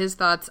share his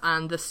thoughts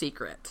on The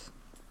Secret.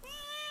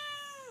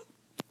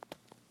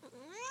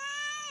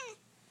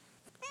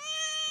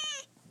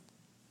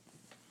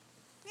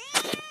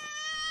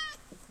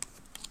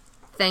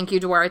 Thank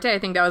you, Duarte. I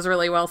think that was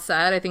really well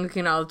said. I think we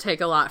can all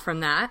take a lot from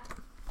that.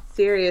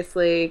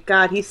 Seriously.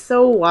 God, he's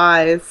so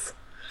wise.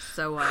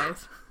 So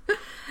wise.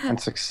 And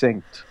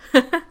succinct.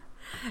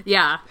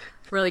 Yeah.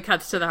 Really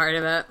cuts to the heart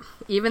of it,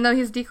 even though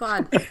he's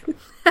declawed.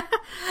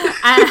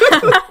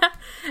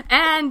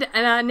 And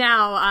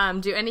now,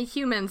 do any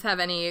humans have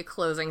any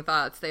closing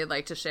thoughts they'd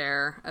like to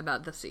share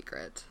about The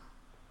Secret?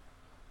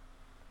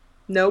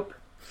 Nope.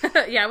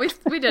 Yeah,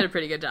 we did a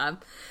pretty good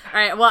job. All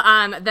right,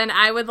 well, then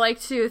I would like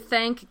to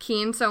thank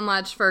Keen so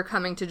much for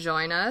coming to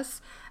join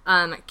us.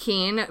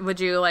 Keen,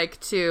 would you like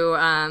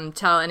to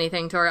tell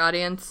anything to our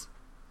audience?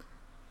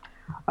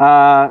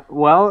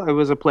 Well, it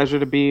was a pleasure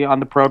to be on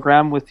the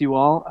program with you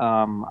all.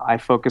 I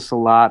focus a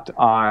lot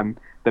on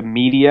the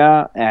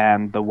media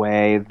and the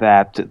way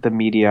that the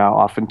media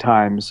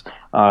oftentimes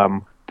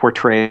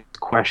portrays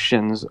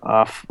questions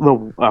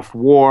of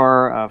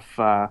war,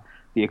 of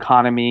the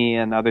economy,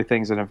 and other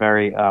things in a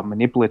very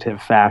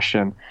manipulative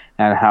fashion,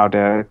 and how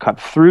to cut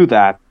through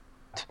that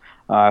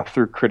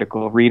through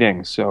critical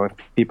reading. So if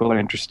people are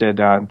interested,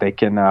 they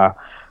can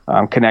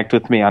connect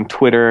with me on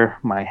Twitter.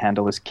 My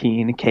handle is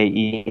Keane,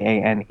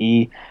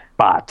 Keane,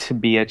 Bot,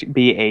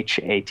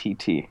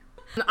 Bhatt.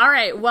 All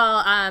right,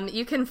 well,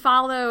 you can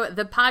follow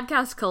the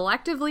podcast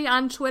collectively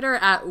on Twitter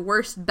at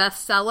Worst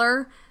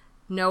Bestseller.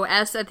 No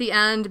S at the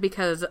end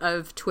because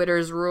of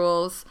Twitter's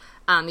rules.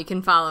 You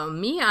can follow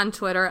me on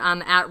Twitter.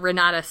 I'm at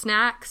Renata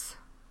Snacks.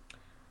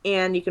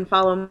 And you can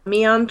follow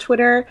me on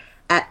Twitter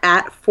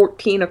at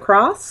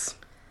 14across.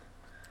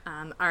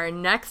 Our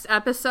next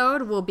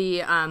episode will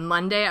be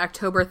Monday,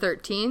 October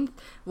 13th.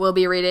 We'll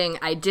be reading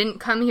I Didn't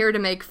Come Here to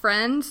Make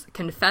Friends,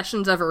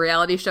 Confessions of a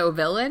Reality Show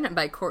Villain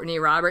by Courtney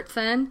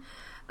Robertson.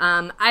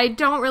 I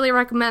don't really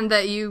recommend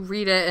that you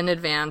read it in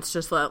advance.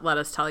 Just let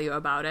us tell you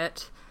about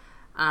it.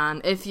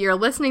 If you're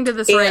listening to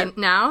this right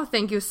now,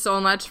 thank you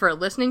so much for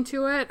listening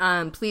to it.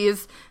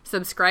 Please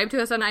subscribe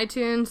to us on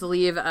iTunes,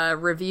 leave a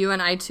review on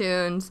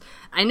iTunes.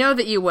 I know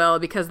that you will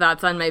because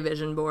that's on my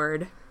vision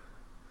board.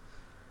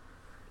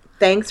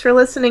 Thanks for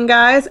listening,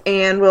 guys,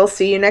 and we'll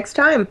see you next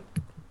time.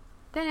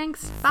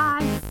 Thanks.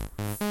 Bye.